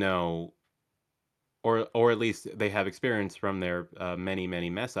they know, or at least they have experience from their many, many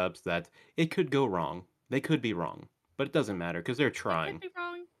mess ups that it could go wrong. They could be wrong, but it doesn't matter because they're They could trying. be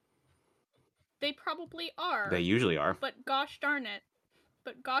wrong. They probably They are. usually are. But gosh darn it.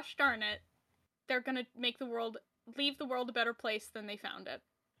 But gosh darn it, they're going to make the world leave the world a better place than they found it.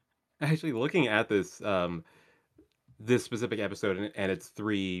 Actually, looking at this specific episode and its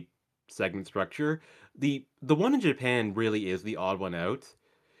three segment structure, the one in Japan really is the odd one out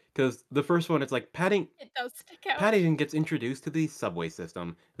because the first one it's like It does stick out. Paddington gets introduced to the subway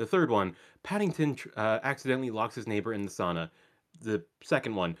system. The third one, Paddington accidentally locks his neighbor in the sauna. The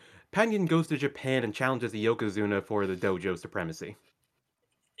second one, Paddington goes to Japan and challenges the Yokozuna for the dojo supremacy.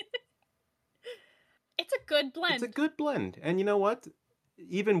 It's a good It's a blend. good blend, and you know what?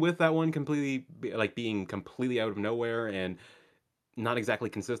 Even with that one like being completely out of nowhere and not exactly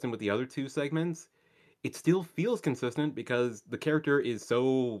consistent with the other two segments, it still feels consistent because the character is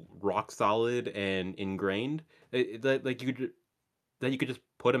so rock solid and ingrained that like that you could just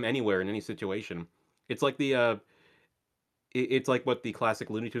put him anywhere in any situation. It's like it's like what the classic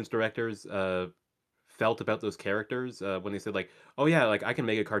Looney Tunes directors felt about those characters when they said like, "Oh yeah, like I can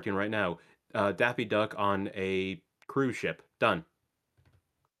make a cartoon right now. Daffy Duck on a cruise ship. Done.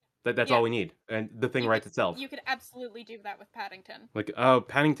 That's all Yeah, we need." And the thing writes you itself. could absolutely do that with Paddington. Like,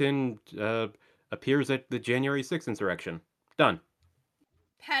 Paddington appears at the January 6th insurrection. Done.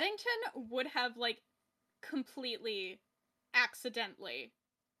 Paddington would have like completely accidentally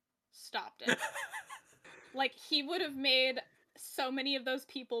stopped it. Like he would have made so many of those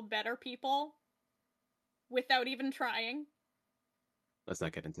people better people without even trying. Let's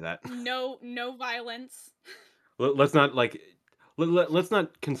not get into that. No violence. Let's not like let's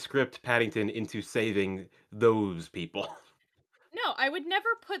not conscript Paddington into saving those people. No, I would never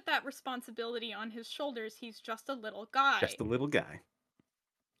put that responsibility on his shoulders. He's just a little guy. Just a little guy.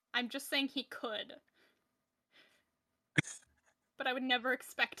 I'm just saying he could, but I would never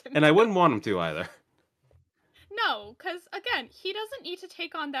expect him And I to. wouldn't want him to either. No, cuz again, he doesn't need to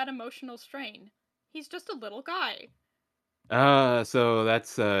take on that emotional strain. He's just a little guy. So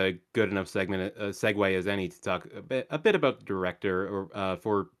that's a good enough segue as any to talk a bit about the director, or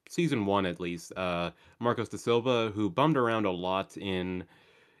for season one at least, Marcos de Silva, who bummed around a lot in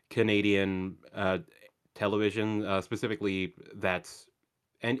Canadian television, specifically that's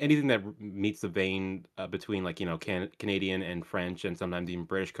and anything that meets the vein between like Canadian and French and sometimes even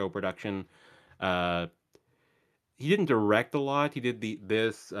British co-production. Uh, he didn't direct a lot. He did the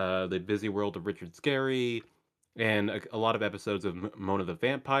Busy World of Richard Scarry, and a lot of episodes of Mona the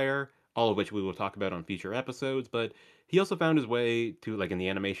Vampire, all of which we will talk about on future episodes. But he also found his way to like in the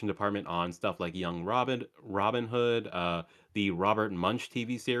animation department on stuff like Young Robin Hood, the Robert Munch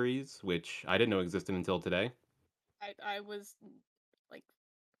TV series, which I didn't know existed until today. I was like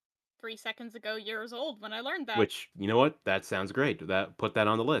 3 seconds ago years old when I learned that. Which, you know what? That sounds great. That put that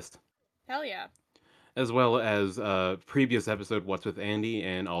on the list. Hell yeah. As well as previous episode What's with Andy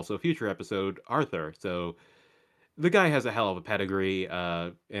and also future episode Arthur. So the guy has a hell of a pedigree,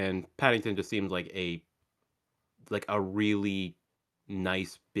 and Paddington just seems like a really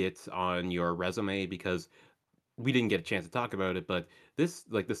nice bit on your resume because we didn't get a chance to talk about it, but this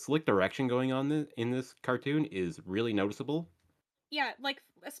like the slick direction going on in this cartoon is really noticeable. Yeah, like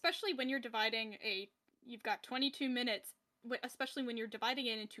especially when you're dividing a you've got 22 minutes, especially when you're dividing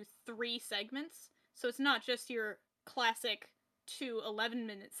it into 3 segments. So it's not just your classic 2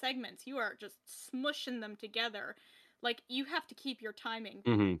 11-minute segments. You are just smushing them together. Like you have to keep your timing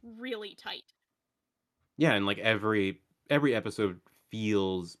Hmm. really tight. Yeah, and like every episode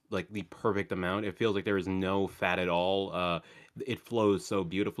feels like the perfect amount. It feels like there is no fat at all. It flows so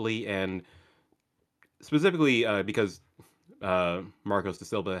beautifully, and specifically because Marcos de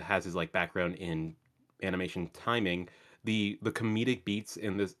Silva has his like background in animation timing. The comedic beats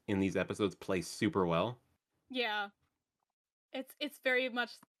in these episodes play super well. Yeah. It's very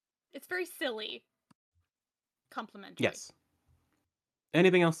much it's very silly, complimentary. Yes.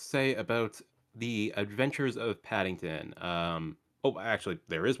 Anything else to say about The Adventures of Paddington. Oh, actually,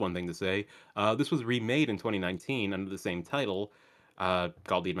 there is one thing to say. This was remade in 2019 under the same title,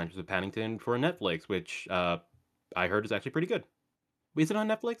 called The Adventures of Paddington for Netflix, which I heard is actually pretty good. Is it on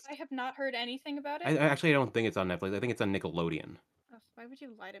Netflix? I have not heard anything about I it. actually I don't think it's on Netflix. I think it's on Nickelodeon. Ugh, why would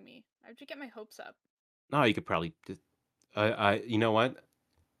you lie to me? Why would you get my hopes up? No, you could probably just. You know what?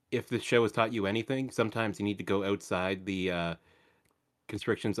 If the show has taught you anything, sometimes you need to go outside the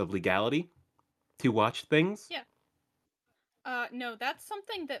constrictions of legality to watch things. Yeah. No, that's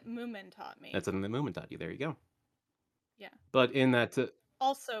something that Moomin taught me. That's something that Moment taught you. There you go. Yeah. But in that,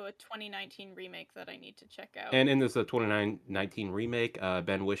 Also a 2019 remake that I need to check out. and in this 2019 remake,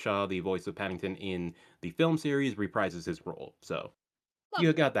 Ben Whishaw, the voice of Paddington in the film series, reprises his role. So you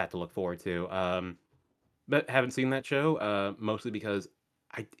Lovely. got that to look forward to. But haven't seen that show, mostly because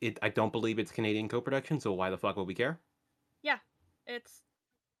I don't believe it's Canadian co-production. So why the fuck would we care? Yeah. It's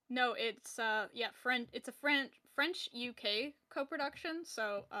no, it's yeah, French it's a French UK co-production,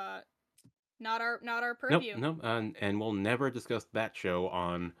 so not our Nope, purview. nope. And we'll never discuss that show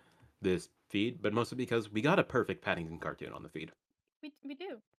on this feed, but mostly because we got a perfect Paddington cartoon on the feed. We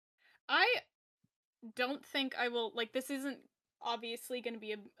do. I don't think I will like this isn't obviously going to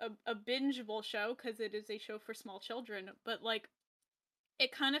be a bingeable show because it is a show for small children, but like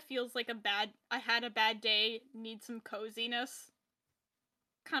it kind of feels like I had a bad day, need some coziness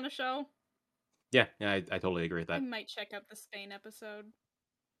kind of show. Yeah, yeah, I totally agree with I that. might check out the Spain episode.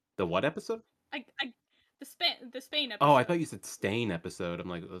 The what episode? I the Spain Oh, I thought episode. you said Stain episode. I'm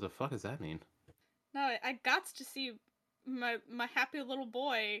like, what the fuck does that mean? No, I got to see my happy little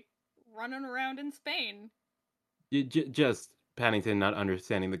boy running around in Spain. Just Paddington not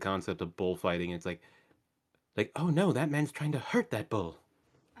understanding the concept of bullfighting. It's like, oh no, that man's trying to hurt that bull.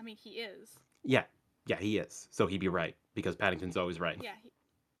 I mean, he is. Yeah, yeah, he is. So he'd be right because Paddington's always right. Yeah,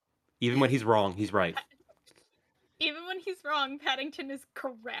 Even when he's wrong, he's right. even when he's wrong, Paddington is That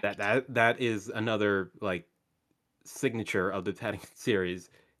correct. that that is another like signature of the Paddington series.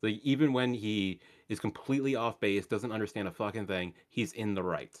 Like even when he is completely off base, doesn't understand a fucking thing, he's in the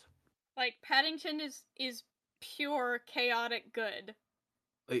right. Like Paddington is pure chaotic good.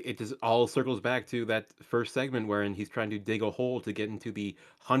 It just all circles back to that first segment wherein he's trying to dig a hole to get into the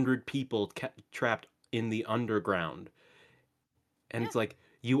 100 people trapped in the underground. And Yeah, it's like,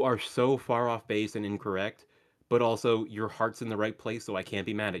 you are so far off base and incorrect, but also your heart's in the right place, so I can't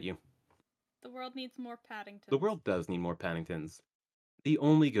be mad at you. the world needs more The Paddingtons. world does need more Paddingtons. The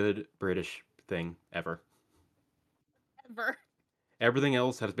only good British thing ever. Ever. Everything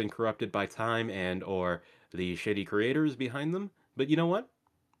else has been corrupted by time and or the shady creators behind them. But you know what?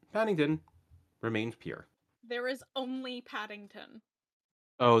 Paddington remains pure. There is only Paddington.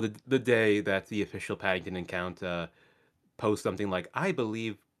 Oh, the day that the official Paddington account posts something like I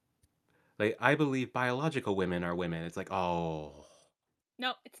believe biological women are women. It's like, oh,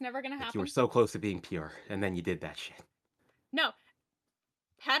 No, it's never gonna like you were happen. so close to being pure, and then you did that shit. No,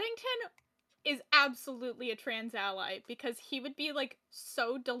 Paddington is absolutely a trans ally because he would be like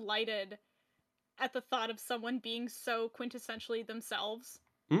so delighted at the thought of someone being so quintessentially themselves.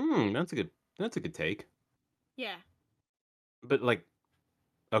 That's a good take. Yeah. But like,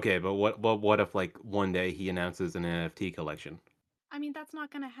 okay, but what if like one day he announces an NFT collection? I mean, that's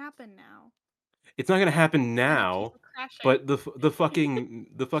not gonna happen now. It's not gonna happen NFTs now, are crashing. but the fucking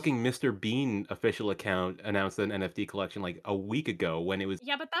Mr. Bean official account announced an NFT collection like a week ago when it was.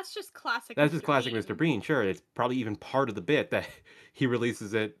 Yeah, but that's just classic That's just Mr. classic Mr. Bean. Bean. Sure, it's probably even part of the bit that he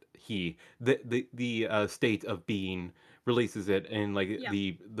releases it. The state of Bean releases it in like Yeah.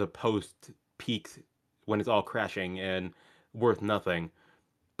 the post peak when it's all crashing and worth nothing.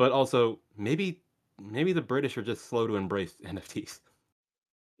 But also maybe the British are just slow to embrace NFTs.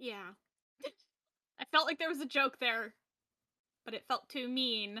 Yeah. I felt like there was a joke there, but it felt too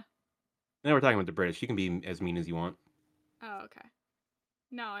mean. Now we're talking about the British. You can be as mean as you want. Oh, okay.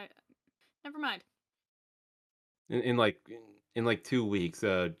 No, never mind. In like 2 weeks,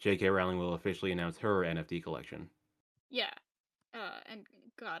 J.K. Rowling will officially announce her NFT collection. Yeah. And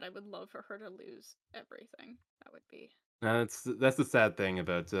God, I would love for her to lose everything. That would be. That's the sad thing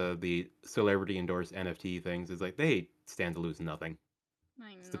about the celebrity endorsed NFT things is like they stand to lose nothing.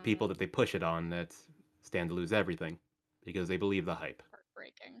 I It's the people know. that they push it on that stand to lose everything because they believe the hype.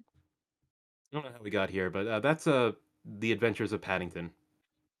 Heartbreaking. I don't know how we got here, but that's the Adventures of Paddington.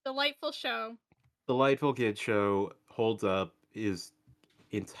 Delightful show. Delightful kid show, holds up, is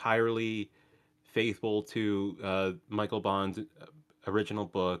entirely faithful to Michael Bond's original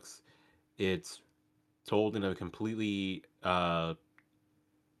books. It's told in a completely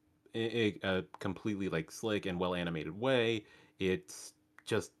like slick and well animated way. It's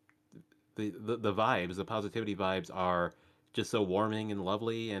just The vibes, the positivity vibes are just so warming and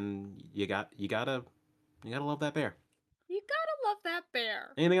lovely, and you gotta love that bear. You gotta love that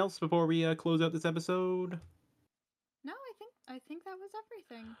bear. Anything else before we close out this episode? No, I think that was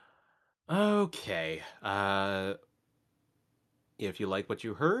everything. Okay. If you like what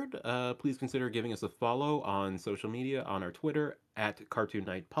you heard, please consider giving us a follow on social media on our Twitter at Cartoon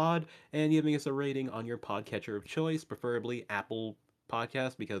Night Pod and giving us a rating on your podcatcher of choice, preferably Apple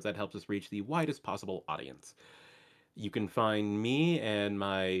Podcast, because that helps us reach the widest possible audience. You can find me and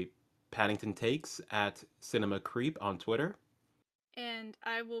my Paddington takes at Cinema Creep on Twitter. And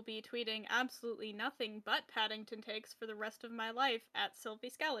I will be tweeting absolutely nothing but Paddington takes for the rest of my life at Sylvie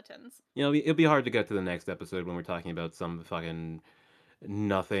Skeletons. It'll be hard to get to the next episode when we're talking about some fucking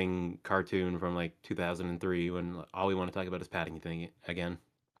nothing cartoon from like 2003 when all we want to talk about is Paddington again.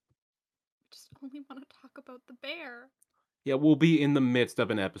 I just only want to talk about the bear. Yeah, we'll be in the midst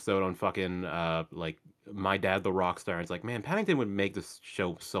of an episode on fucking like My Dad the Rockstar. It's like, man, Paddington would make this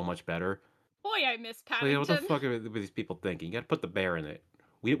show so much better. Boy, I miss Like, yeah, what the Paddington. fuck are these people thinking? You gotta put the bear in it.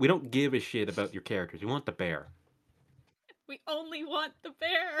 We don't give a shit about your characters. We want the bear. We only want the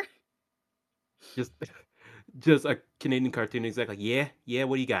bear. Just just a Canadian cartoon exec like, yeah,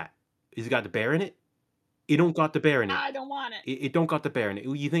 what do you got? Is it got the bear in it? It don't got the bear in it. I don't want it. It don't got the bear in it.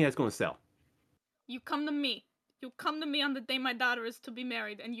 You think that's gonna sell? You come to me. You come to me on the day my daughter is to be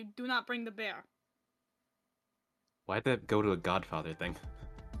married, and you do not bring the bear. Why'd that go to a Godfather thing?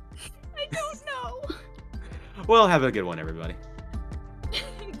 I don't know. Well, have a good one, everybody.